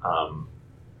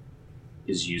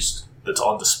is used that's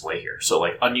on display here? So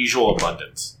like unusual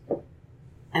abundance.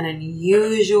 An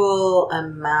unusual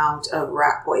amount of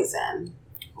rat poison.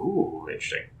 Ooh,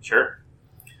 interesting. Sure.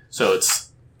 So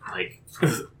it's like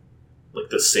like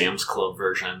the Sam's Club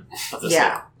version of this.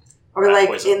 Yeah. Like, Or rat like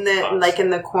poison in the box. like in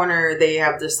the corner they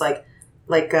have this like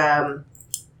like the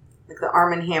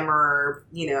Arm & Hammer,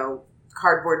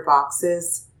 cardboard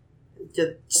boxes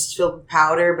just filled with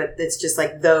powder, but it's just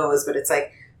like those, but it's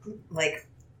like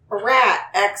a rat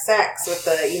XX with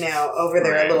the, over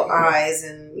their Right. little eyes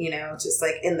and, just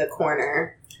like in the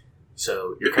corner.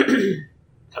 So you're kind of,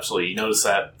 absolutely, you notice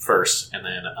that first, and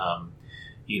then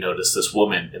you notice this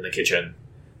woman in the kitchen.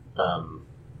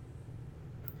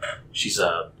 She's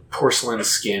porcelain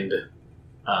skinned,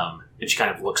 and she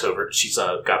kind of looks over. She's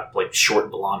got like short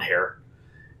blonde hair,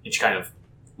 and she kind of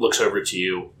looks over to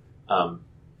you,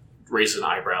 raises an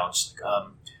eyebrow, and she's like,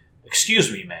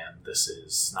 "Excuse me, ma'am, this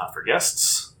is not for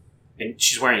guests." And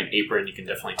she's wearing an apron. You can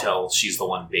definitely tell she's the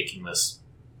one baking this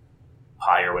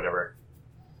pie or whatever.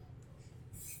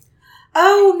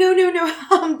 Oh, no,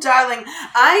 darling.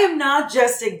 I am not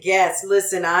just a guest.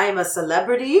 Listen, I am a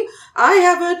celebrity. I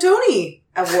have a Tony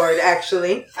Award,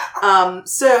 actually.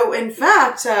 So, in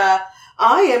fact,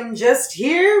 I am just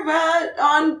here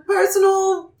on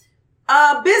personal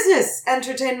business,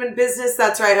 entertainment business.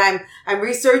 That's right. I'm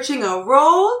researching a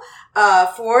role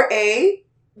for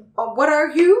what are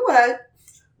you?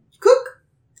 Cook?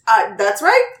 That's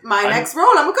right. I'm next role,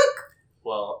 I'm a cook.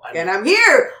 Well, And I'm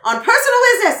here on personal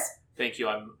business. thank you.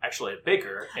 I'm actually a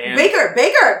baker. And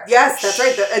Baker. Yes, that's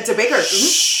right. It's a baker.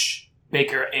 Mhm. Shh.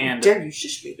 Baker and Dare you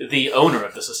shush me. the owner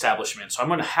of this establishment. So I'm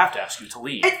going to have to ask you to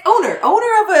leave. An owner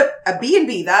of a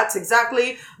B&B. That's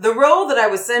exactly the role that I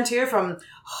was sent here from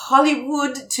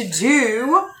Hollywood to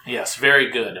do. Yes, very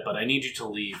good. But I need you to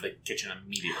leave the kitchen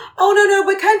immediately. Oh, no,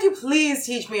 but can't you please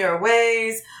teach me your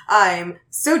ways? I'm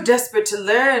so desperate to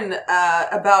learn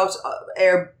about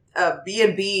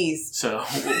B&Bs. So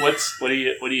what are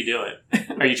you doing?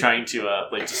 Are you trying to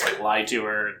lie to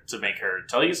her to make her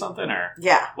tell you something, or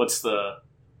Yeah, what are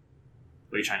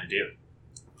you trying to do?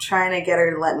 trying to get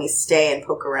her to let me stay and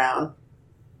poke around.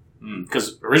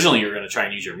 Because originally you were going to try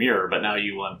and use your mirror, but now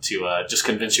you want to just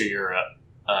convince her you're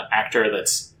an actor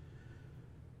that's...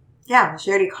 Yeah, she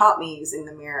already caught me using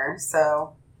the mirror,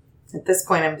 so at this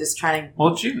point I'm just trying to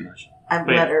Well, June.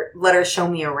 let her show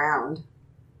me around.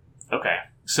 Okay,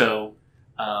 so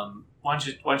why don't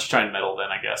you try and meddle then?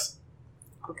 I guess.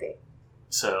 Okay.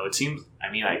 So it seems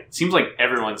like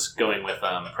everyone's going with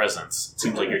presents. It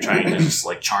seems like you're trying to just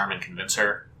like charm and convince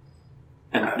her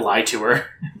and lie to her.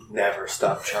 Never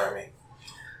stop charming.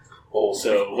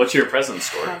 So what's your present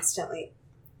score? Constantly.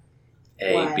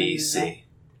 A, B, C.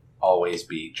 Always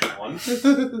be charming.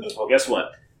 1. Well, guess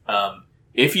what?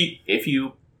 If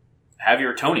you have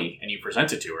your Tony and you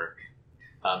present it to her,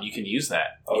 you can use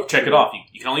that. You check it off.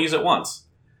 You can only use it once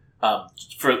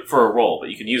for a roll, but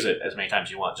you can use it as many times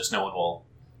as you want. Just no one will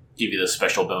give you this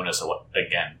special bonus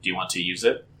again. Do you want to use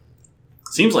it?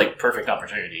 Seems like perfect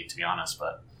opportunity, to be honest.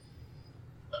 But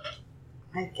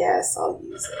I guess I'll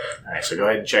use it. all right, so go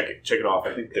ahead and check it off.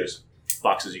 I think there's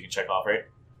boxes you can check off, right?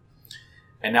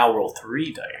 And now roll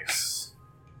 3 dice.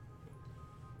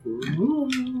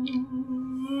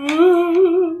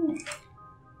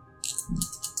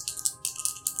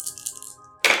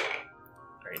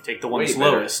 Alright, take the one that's Way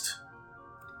better. lowest.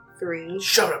 3.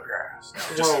 Shut up your ass.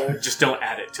 No, Whoa. just don't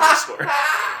add it to the score.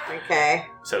 Okay.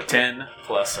 So 10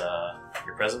 plus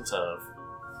your presence of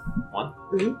 1.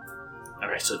 Mhm.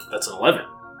 Okay, so that's an 11.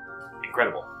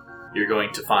 Incredible. You're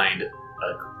going to find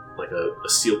a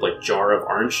sealed jar of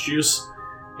orange juice,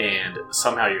 and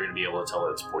somehow you're going to be able to tell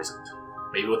that it's poisoned.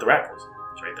 Maybe with the rat poison.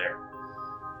 It's right there.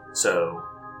 So,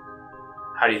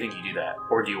 how do you think you do that?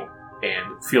 Or do you...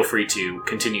 And feel free to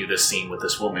continue this scene with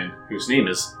this woman whose name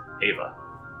is Ava.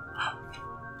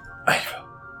 Ava.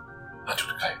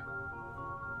 Naturligtvis.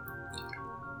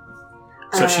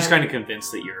 So she's kind of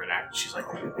convinced that you're an actor. She's like,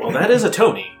 well, that is a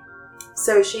Tony.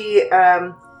 So she,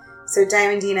 so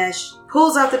Diamondina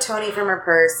pulls out the Tony from her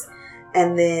purse,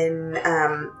 and then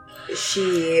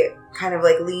she kind of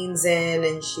leans in,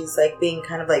 and she's being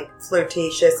kind of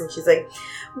flirtatious, and she's like,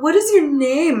 "What is your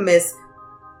name, Miss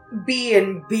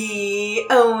B&B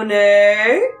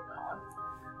owner?"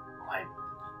 I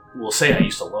will say I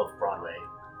used to love Broadway.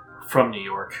 From New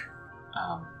York.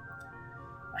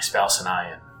 My spouse and I,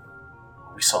 and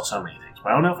we saw so many things.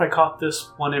 But I don't know if I caught this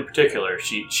one in particular.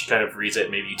 She kind of reads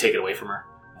it. Maybe you take it away from her.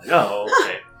 I'm like, oh,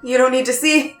 okay. You don't need to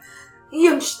see.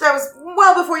 That was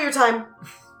well before your time.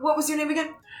 What was your name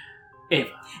again?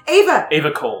 Ava. Ava.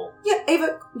 Ava Cole. Yeah,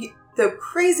 Ava. The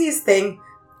craziest thing,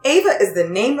 Ava is the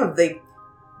name of the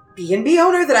B&B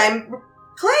owner that I'm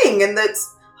playing in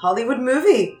this Hollywood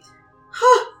movie.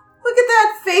 Huh. Look at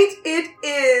that. Fate it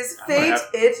is. I'm gonna Fate have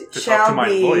it To shall talk to my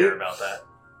be. lawyer about that.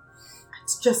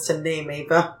 It's just a name,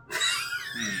 Ava.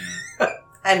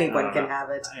 Anyone can have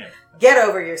it. I am. Get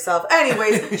over yourself.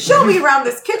 Anyways, show me around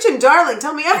this kitchen, darling.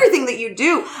 Tell me everything that you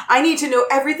do. I need to know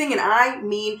everything, and I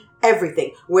mean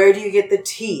everything. Where do you get the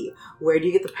tea? Where do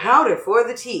you get the powder for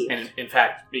the tea? And in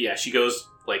fact, yeah, she goes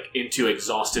like into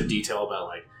exhaustive detail about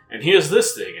like, and here's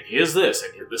this thing, and here's this,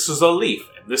 and this is a leaf,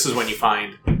 and this is when you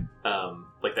find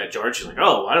like that jar. And she's like,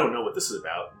 oh, I don't know what this is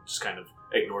about. And just kind of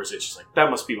ignores it. She's like, that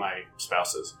must be my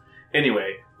spouse's.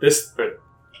 Anyway, this or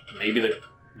maybe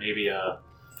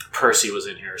Percy was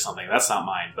in here or something. That's not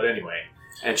mine. But anyway,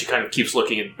 and she kind of keeps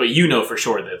looking, but you know for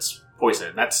sure that's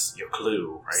poison. That's your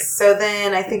clue, right? So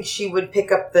then I think she would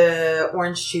pick up the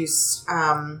orange juice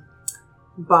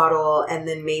bottle, and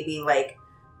then maybe like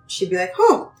she'd be like,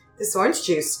 oh, this orange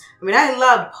juice. I mean, I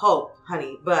love pulp,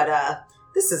 honey, but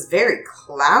this is very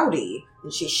cloudy.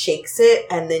 And she shakes it,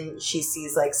 and then she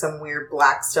sees like some weird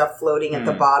black stuff floating at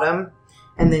the bottom.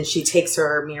 And then she takes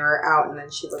her mirror out, and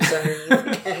then she looks underneath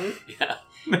again. Yeah.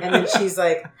 And then she's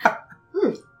like,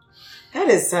 that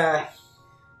is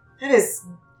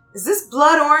this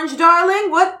blood orange, darling?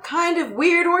 What kind of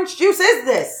weird orange juice is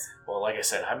this? Well, like I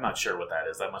said, I'm not sure what that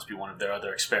is. That must be one of their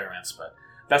other experiments, but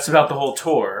that's about the whole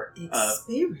tour.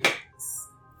 Experiments.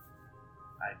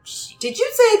 Just, Did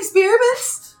you say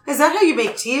experiments? Is that how you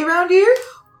make tea around here?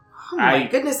 Oh my I-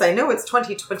 goodness, I know it's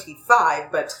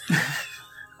 2025, but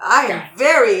I am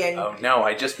very... Oh no,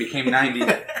 I just became 90.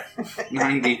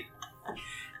 90.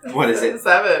 What is it?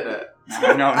 7.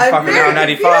 No, I'm I'm fucking very around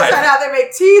confused 95. on how they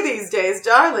make tea these days,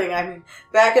 darling. I mean,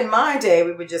 back in my day,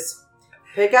 we would just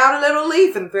pick out a little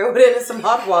leaf and throw it into some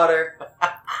hot water.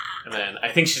 and then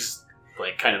I think she's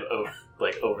like kind of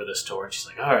over this tour, and she's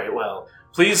like, all right, well,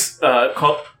 please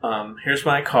call. Here's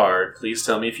my card. Please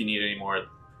tell me if you need any more.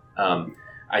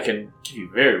 I can give you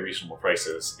very reasonable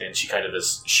prices. And she kind of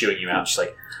is shooing you out. She's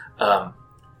like, I'm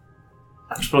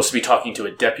supposed to be talking to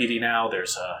a deputy now.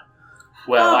 There's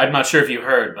well, I'm not sure if you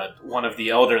heard, but one of the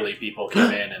elderly people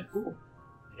came in and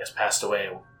I guess passed away.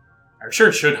 I'm sure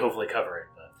it should hopefully cover it.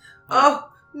 But Oh,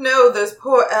 no, those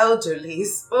poor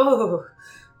elderlies. Oh,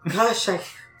 gosh, I'm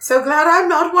so glad I'm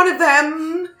not one of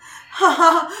them.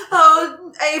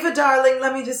 Oh, Ava, darling,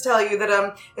 let me just tell you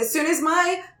that as soon as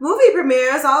my movie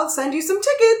premieres, I'll send you some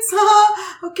tickets.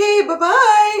 Okay,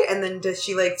 bye-bye. And then does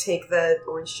she, like, take the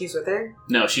orange juice with her?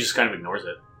 no, she just kind of ignores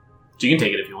it. So you can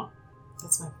take it if you want.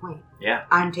 That's my point. Yeah.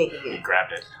 I'm taking You it.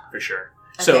 grabbed it for sure.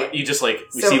 So Okay. you just like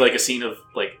we So- see like a scene of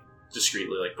like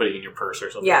discreetly like putting it in your purse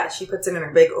or something. Yeah, she puts it in her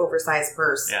big, oversized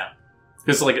purse. Yeah.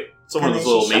 Because like it's one of And those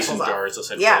then little she mason shuffles off. jars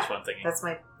essentially Yeah. is what I'm thinking. That's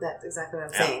exactly what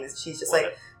I'm Yeah. saying. Is she's just Love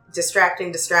like it.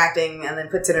 distracting, and then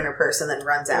puts it in her purse and then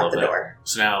runs out Love the that. door.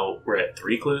 So now we're at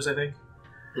 3 clues, I think.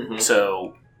 Mm-hmm.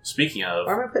 So speaking of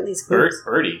Where am I putting these clues?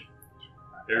 Birdie,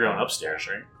 they're going upstairs,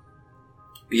 right?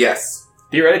 Yes.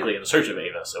 Theoretically in search of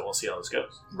Ava, so we'll see how this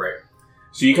goes. Right.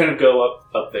 So you kind of go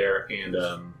up there, and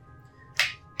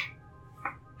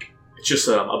it's just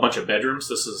a bunch of bedrooms.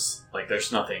 This is like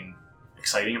there's nothing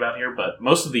exciting about here, but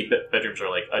most of the bedrooms are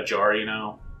like ajar, you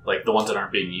know, like the ones that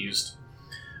aren't being used.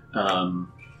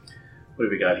 What do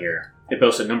we got here? It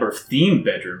boasts a number of themed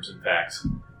bedrooms, in fact,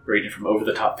 ranging from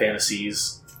over-the-top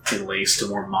fantasies and lace to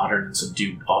more modern and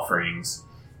subdued offerings.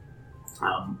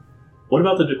 What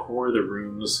about the decor of the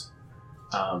rooms?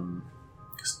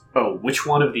 Which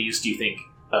one of these do you think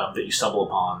that you stumble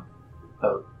upon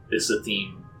is the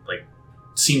theme, like,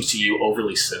 seems to you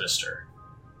overly sinister?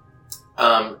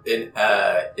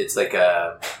 It's like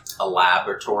a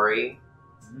laboratory.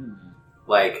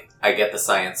 Like, I get the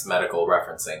science medical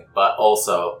referencing, but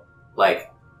also,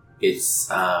 like, it's,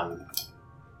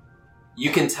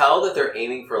 you can tell that they're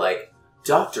aiming for, like,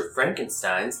 Dr.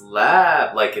 Frankenstein's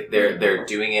lab. Like, they're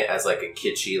doing it as, like, a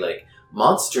kitschy, like,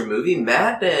 monster movie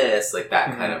madness. Like,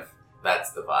 that kind of,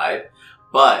 that's the vibe.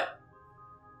 But,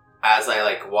 as I,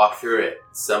 like, walk through it,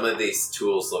 some of these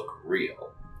tools look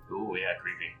real. Ooh, yeah,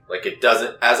 creepy. Like, it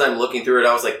doesn't, as I'm looking through it,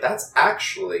 I was like, that's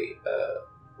actually,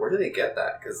 where do they get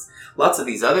that? Because lots of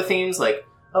these other themes, like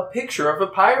a picture of a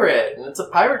pirate, and it's a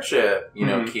pirate ship, you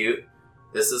know, cute.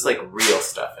 This is like real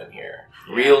stuff in here.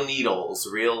 Yeah. Real needles,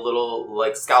 real little,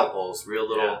 like, scalpels, real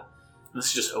little... Yeah. This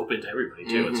is just open to everybody,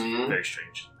 too. Mhm. It's very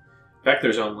strange. In fact,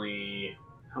 there's only...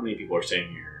 How many people are staying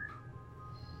here?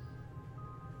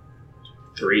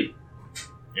 3.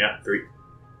 Yeah, 3.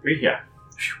 3, yeah.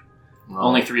 Well,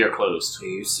 Only 3 are closed. It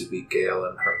used to be Gail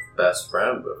and her best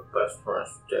friend, but her best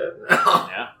friend's dead now.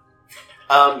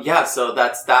 Yeah. Yeah, so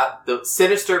that's that. The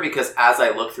sinister, because as I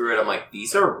look through it, I'm like,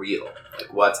 these are real.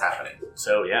 Like, what's happening?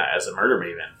 So, yeah, as a murder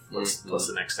maven, what's Mhm.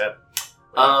 the next step?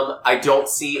 I don't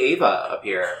see Ava up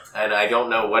here, and I don't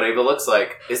know what Ava looks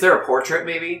like. Is there a portrait,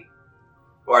 maybe?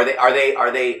 Or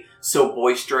are they so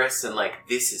boisterous and like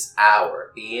this is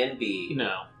our B&B?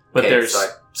 No, but Okay, there's so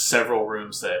several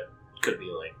rooms that could be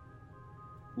like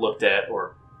looked at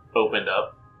or opened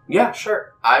up. Yeah,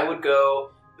 sure. I would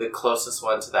go the closest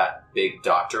one to that big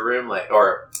doctor room, like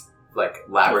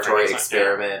laboratory Frankenstein,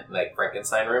 experiment, like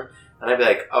Frankenstein room, and I'd be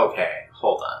like, okay,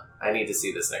 hold on, I need to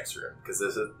see this next room because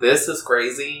this is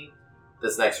crazy.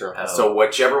 This next room has so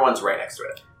whichever one's right next to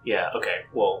it. Yeah. Okay.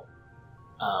 Well.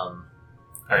 All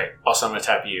right. Also, I'm going to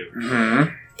tap you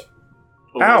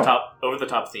Mm-hmm. over the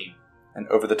top theme An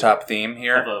over-the-top theme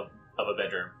here. of a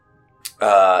bedroom.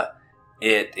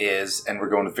 It is, and we're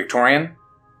going with Victorian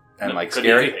and No, like could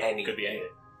scary. Be anything. Could be anything.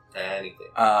 Anything.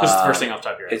 This is the first thing off the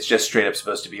top of your head. It's just straight up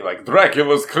supposed to be like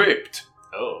Dracula's crypt.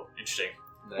 Oh, interesting.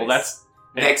 Nice. Well, that's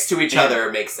next to each Yeah.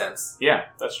 other makes sense. Yeah,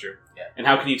 that's true. Yeah. And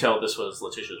how can you tell this was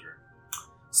Letitia's room?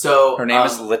 So Her name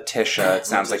is Letitia. It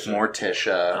sounds Letitia. like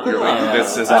Morticia. Oh. You're like, Yeah.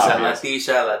 this is That's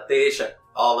Letitia,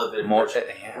 all of it.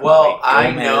 Yeah, Well, right. I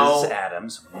Gomez, know-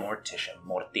 Adams, Morticia.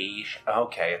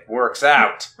 Okay, it works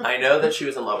out. I know that she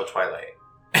was in love with Twilight.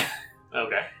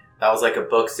 Okay. That was like a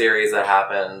book series that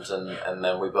happened, and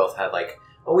then we both had like,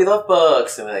 oh, we love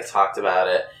books, and we like talked about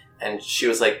it. And she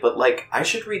was like, but like, I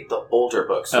should read the older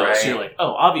books, Oh, right? so you're like,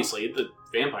 oh, obviously the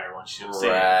vampire one. She's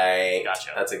saying. Right. Gotcha.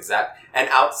 That's exact. And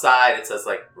outside it says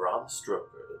like Bram Stoker's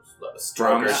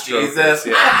Stoker's, Jesus.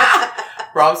 yeah.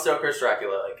 Bram Stoker's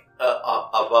Dracula, like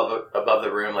above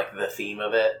the room, like the theme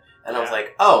of it. And I was Yeah.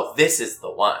 like, oh, this is the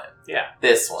one. Yeah.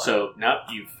 This one. So now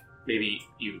maybe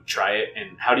you try it,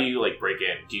 and how do you like break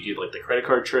in? Do you do like the credit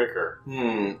card trick or?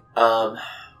 What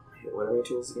are my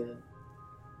tools again?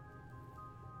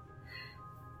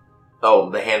 Oh,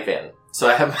 the hand fan. So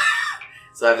I have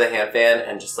the hand fan,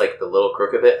 and just like the little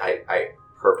crook of it, I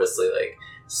purposely like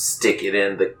stick it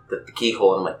in the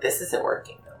keyhole, and I'm like, this isn't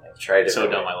working. I'm like, try it. So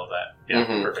dumb. I love that. Yeah,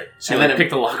 Mhm. perfect. So And you then like, pick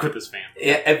the lock with this fan.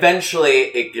 Eventually,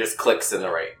 it just clicks in the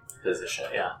right position.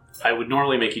 Yeah. I would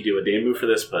normally make you do a day move for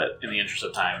this, but in the interest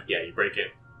of time, yeah, you break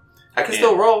it. I can And-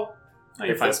 still roll No,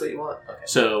 you're if fine. that's what you want. Okay.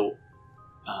 So,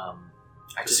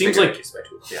 I just seems figured like- I'd use my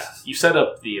tools. yeah, you set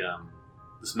up the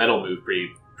this metal move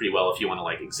pretty well if you want to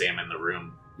like examine the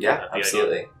room. Yeah, The idea.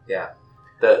 absolutely. Yeah.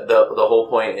 The whole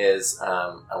point is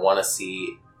I want to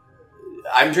see.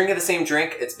 I'm drinking the same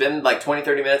drink. It's been like 20,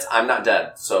 30 minutes. I'm not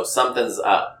dead. So something's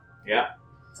up. Yeah.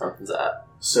 Something's up.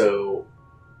 So,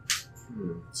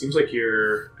 seems like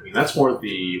you're. I mean, that's more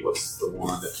what's the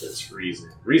one that says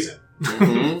reason? Reason.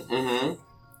 Mm-hmm. Mm-hmm.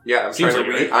 Yeah, I'm Seems trying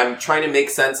to like it, I'm trying to make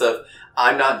sense of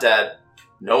I'm not dead.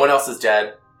 No one else is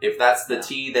dead. If that's the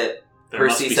tea that There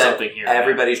Percy must be said something here.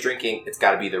 everybody's drinking, it's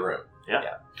got to be the room.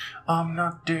 I'm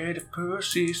not dead, if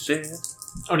Percy said.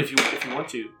 Oh, and if you want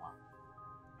to.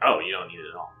 Oh, you don't need it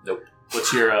at all. Nope.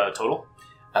 What's your total?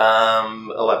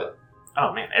 11.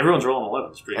 Oh man, everyone's rolling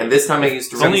 11. It's pretty And good. this time I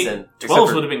used It's only reason.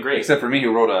 12s would have been great. Except for me,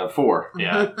 who rolled a 4.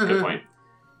 Yeah, good point.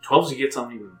 12s, you get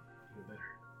something even better.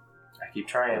 I keep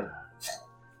trying.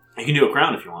 You can do a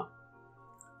crown if you want.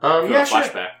 If you Yeah, want sure.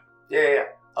 flashback. Yeah.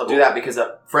 I'll do that because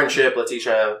of friendship,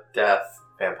 Letitia, death,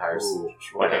 vampires. Ooh,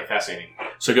 whatever. okay, fascinating.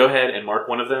 So go ahead and mark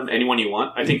one of them, any one you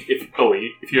want. I think if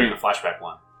you're doing a flashback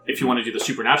one, if you want to do the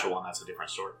supernatural one, that's a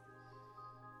different story.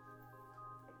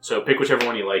 So pick whichever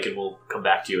one you like, and we'll come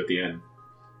back to you at the end.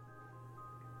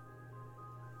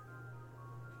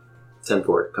 10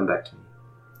 forward. Come back to me.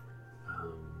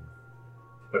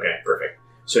 Okay, perfect.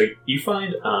 So you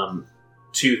find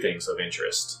two things of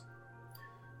interest.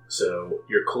 So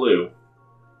your clue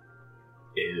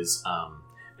is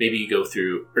maybe you go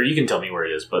through, or you can tell me where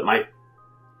it is, but my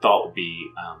thought would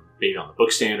be maybe on the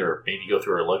bookstand, or maybe you go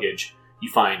through her luggage. You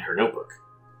find her notebook,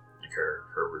 like her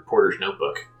reporter's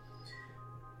notebook.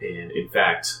 And in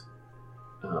fact,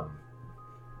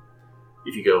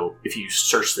 if you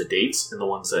search the dates and the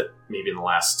ones that maybe in the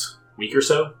last week or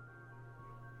so,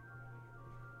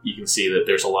 you can see that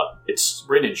there's a lot. It's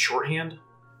written in shorthand,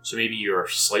 so maybe you're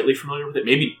slightly familiar with it.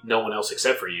 Maybe no one else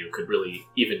except for you could really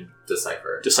even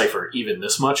decipher even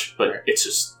this much, but Right. it's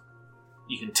just,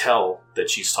 you can tell that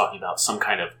she's talking about some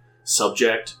kind of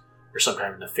subject or some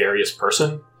kind of nefarious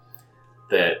person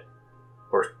that,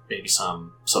 or maybe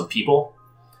some people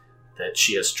that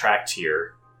she has tracked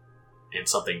here, and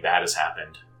something bad has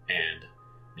happened, and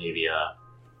maybe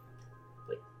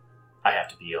like I have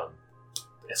to be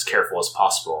as careful as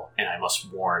possible, and I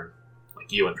must warn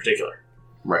like you in particular.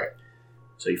 Right.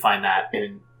 So you find that,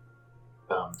 and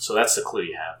so that's the clue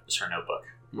you have, is her notebook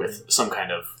with some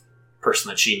kind of person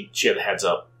that she had a heads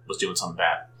up was doing something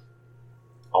bad.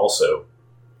 Also,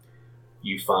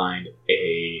 you find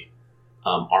a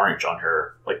orange on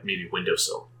her, like maybe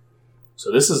windowsill.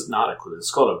 So this is not a clue.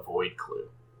 It's called a void clue.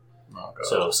 Oh, God.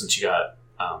 So since you got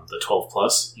the 12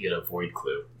 plus, you get a void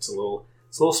clue. It's a little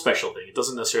special thing. It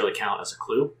doesn't necessarily count as a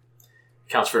clue. It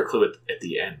counts for a clue at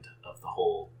the end of the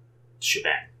whole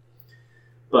shebang.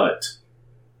 But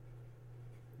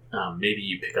maybe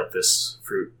you pick up this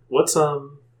fruit. What's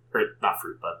or not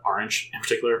fruit, but orange in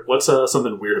particular? What's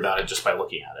something weird about it just by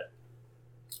looking at it?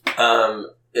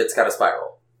 It's got a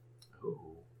spiral. Ooh.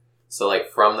 So like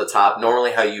from the top,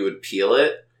 normally how you would peel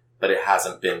it, but it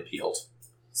hasn't been peeled.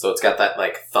 So it's got that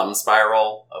like thumb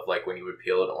spiral of like when you would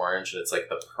peel an orange, and it's like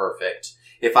the perfect.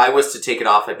 If I was to take it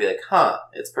off, I'd be like,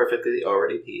 it's perfectly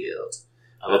already peeled.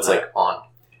 But it's like on.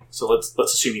 So let's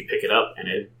assume you pick it up,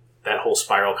 and that whole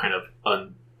spiral kind of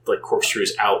like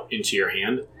corkscrews out into your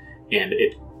hand, and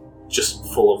it just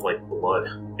full of like blood,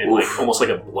 and like almost like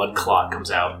a blood clot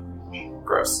comes out.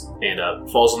 Gross. And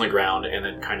falls on the ground, and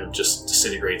then kind of just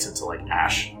disintegrates into like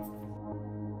ash.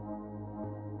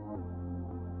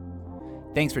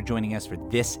 Thanks for joining us for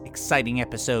this exciting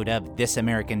episode of This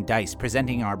American Dice,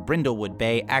 presenting our Brindlewood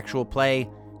Bay actual play,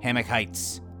 Hammock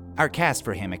Heights. Our cast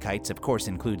for Hammock Heights, of course,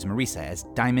 includes Marisa as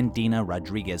Diamond Dina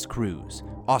Rodriguez Cruz,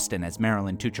 Austin as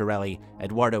Marilyn Tucciarelli,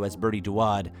 Eduardo as Bertie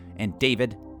Duad, and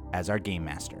David as our Game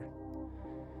Master.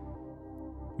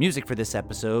 Music for this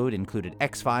episode included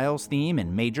X-Files theme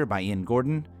and Major by Ian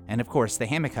Gordon, and of course the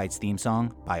Hammock Heights theme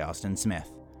song by Austin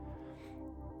Smith.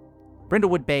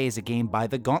 Brindlewood Bay is a game by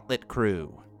the Gauntlet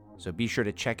Crew, so be sure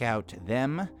to check out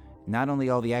them, not only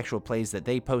all the actual plays that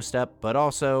they post up, but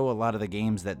also a lot of the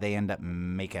games that they end up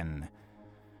making.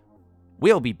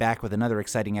 We'll be back with another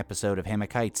exciting episode of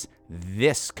Hammock Heights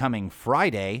this coming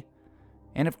Friday,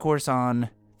 and of course on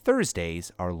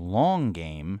Thursdays, our long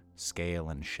game, Scale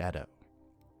and Shadow,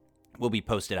 will be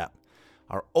posted up.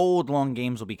 Our old long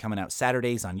games will be coming out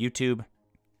Saturdays on YouTube,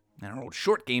 and our old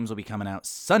short games will be coming out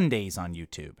Sundays on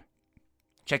YouTube.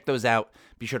 Check those out.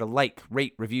 Be sure to like,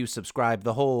 rate, review, subscribe,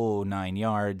 the whole 9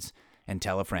 yards, and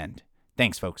tell a friend.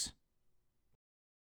 Thanks, folks.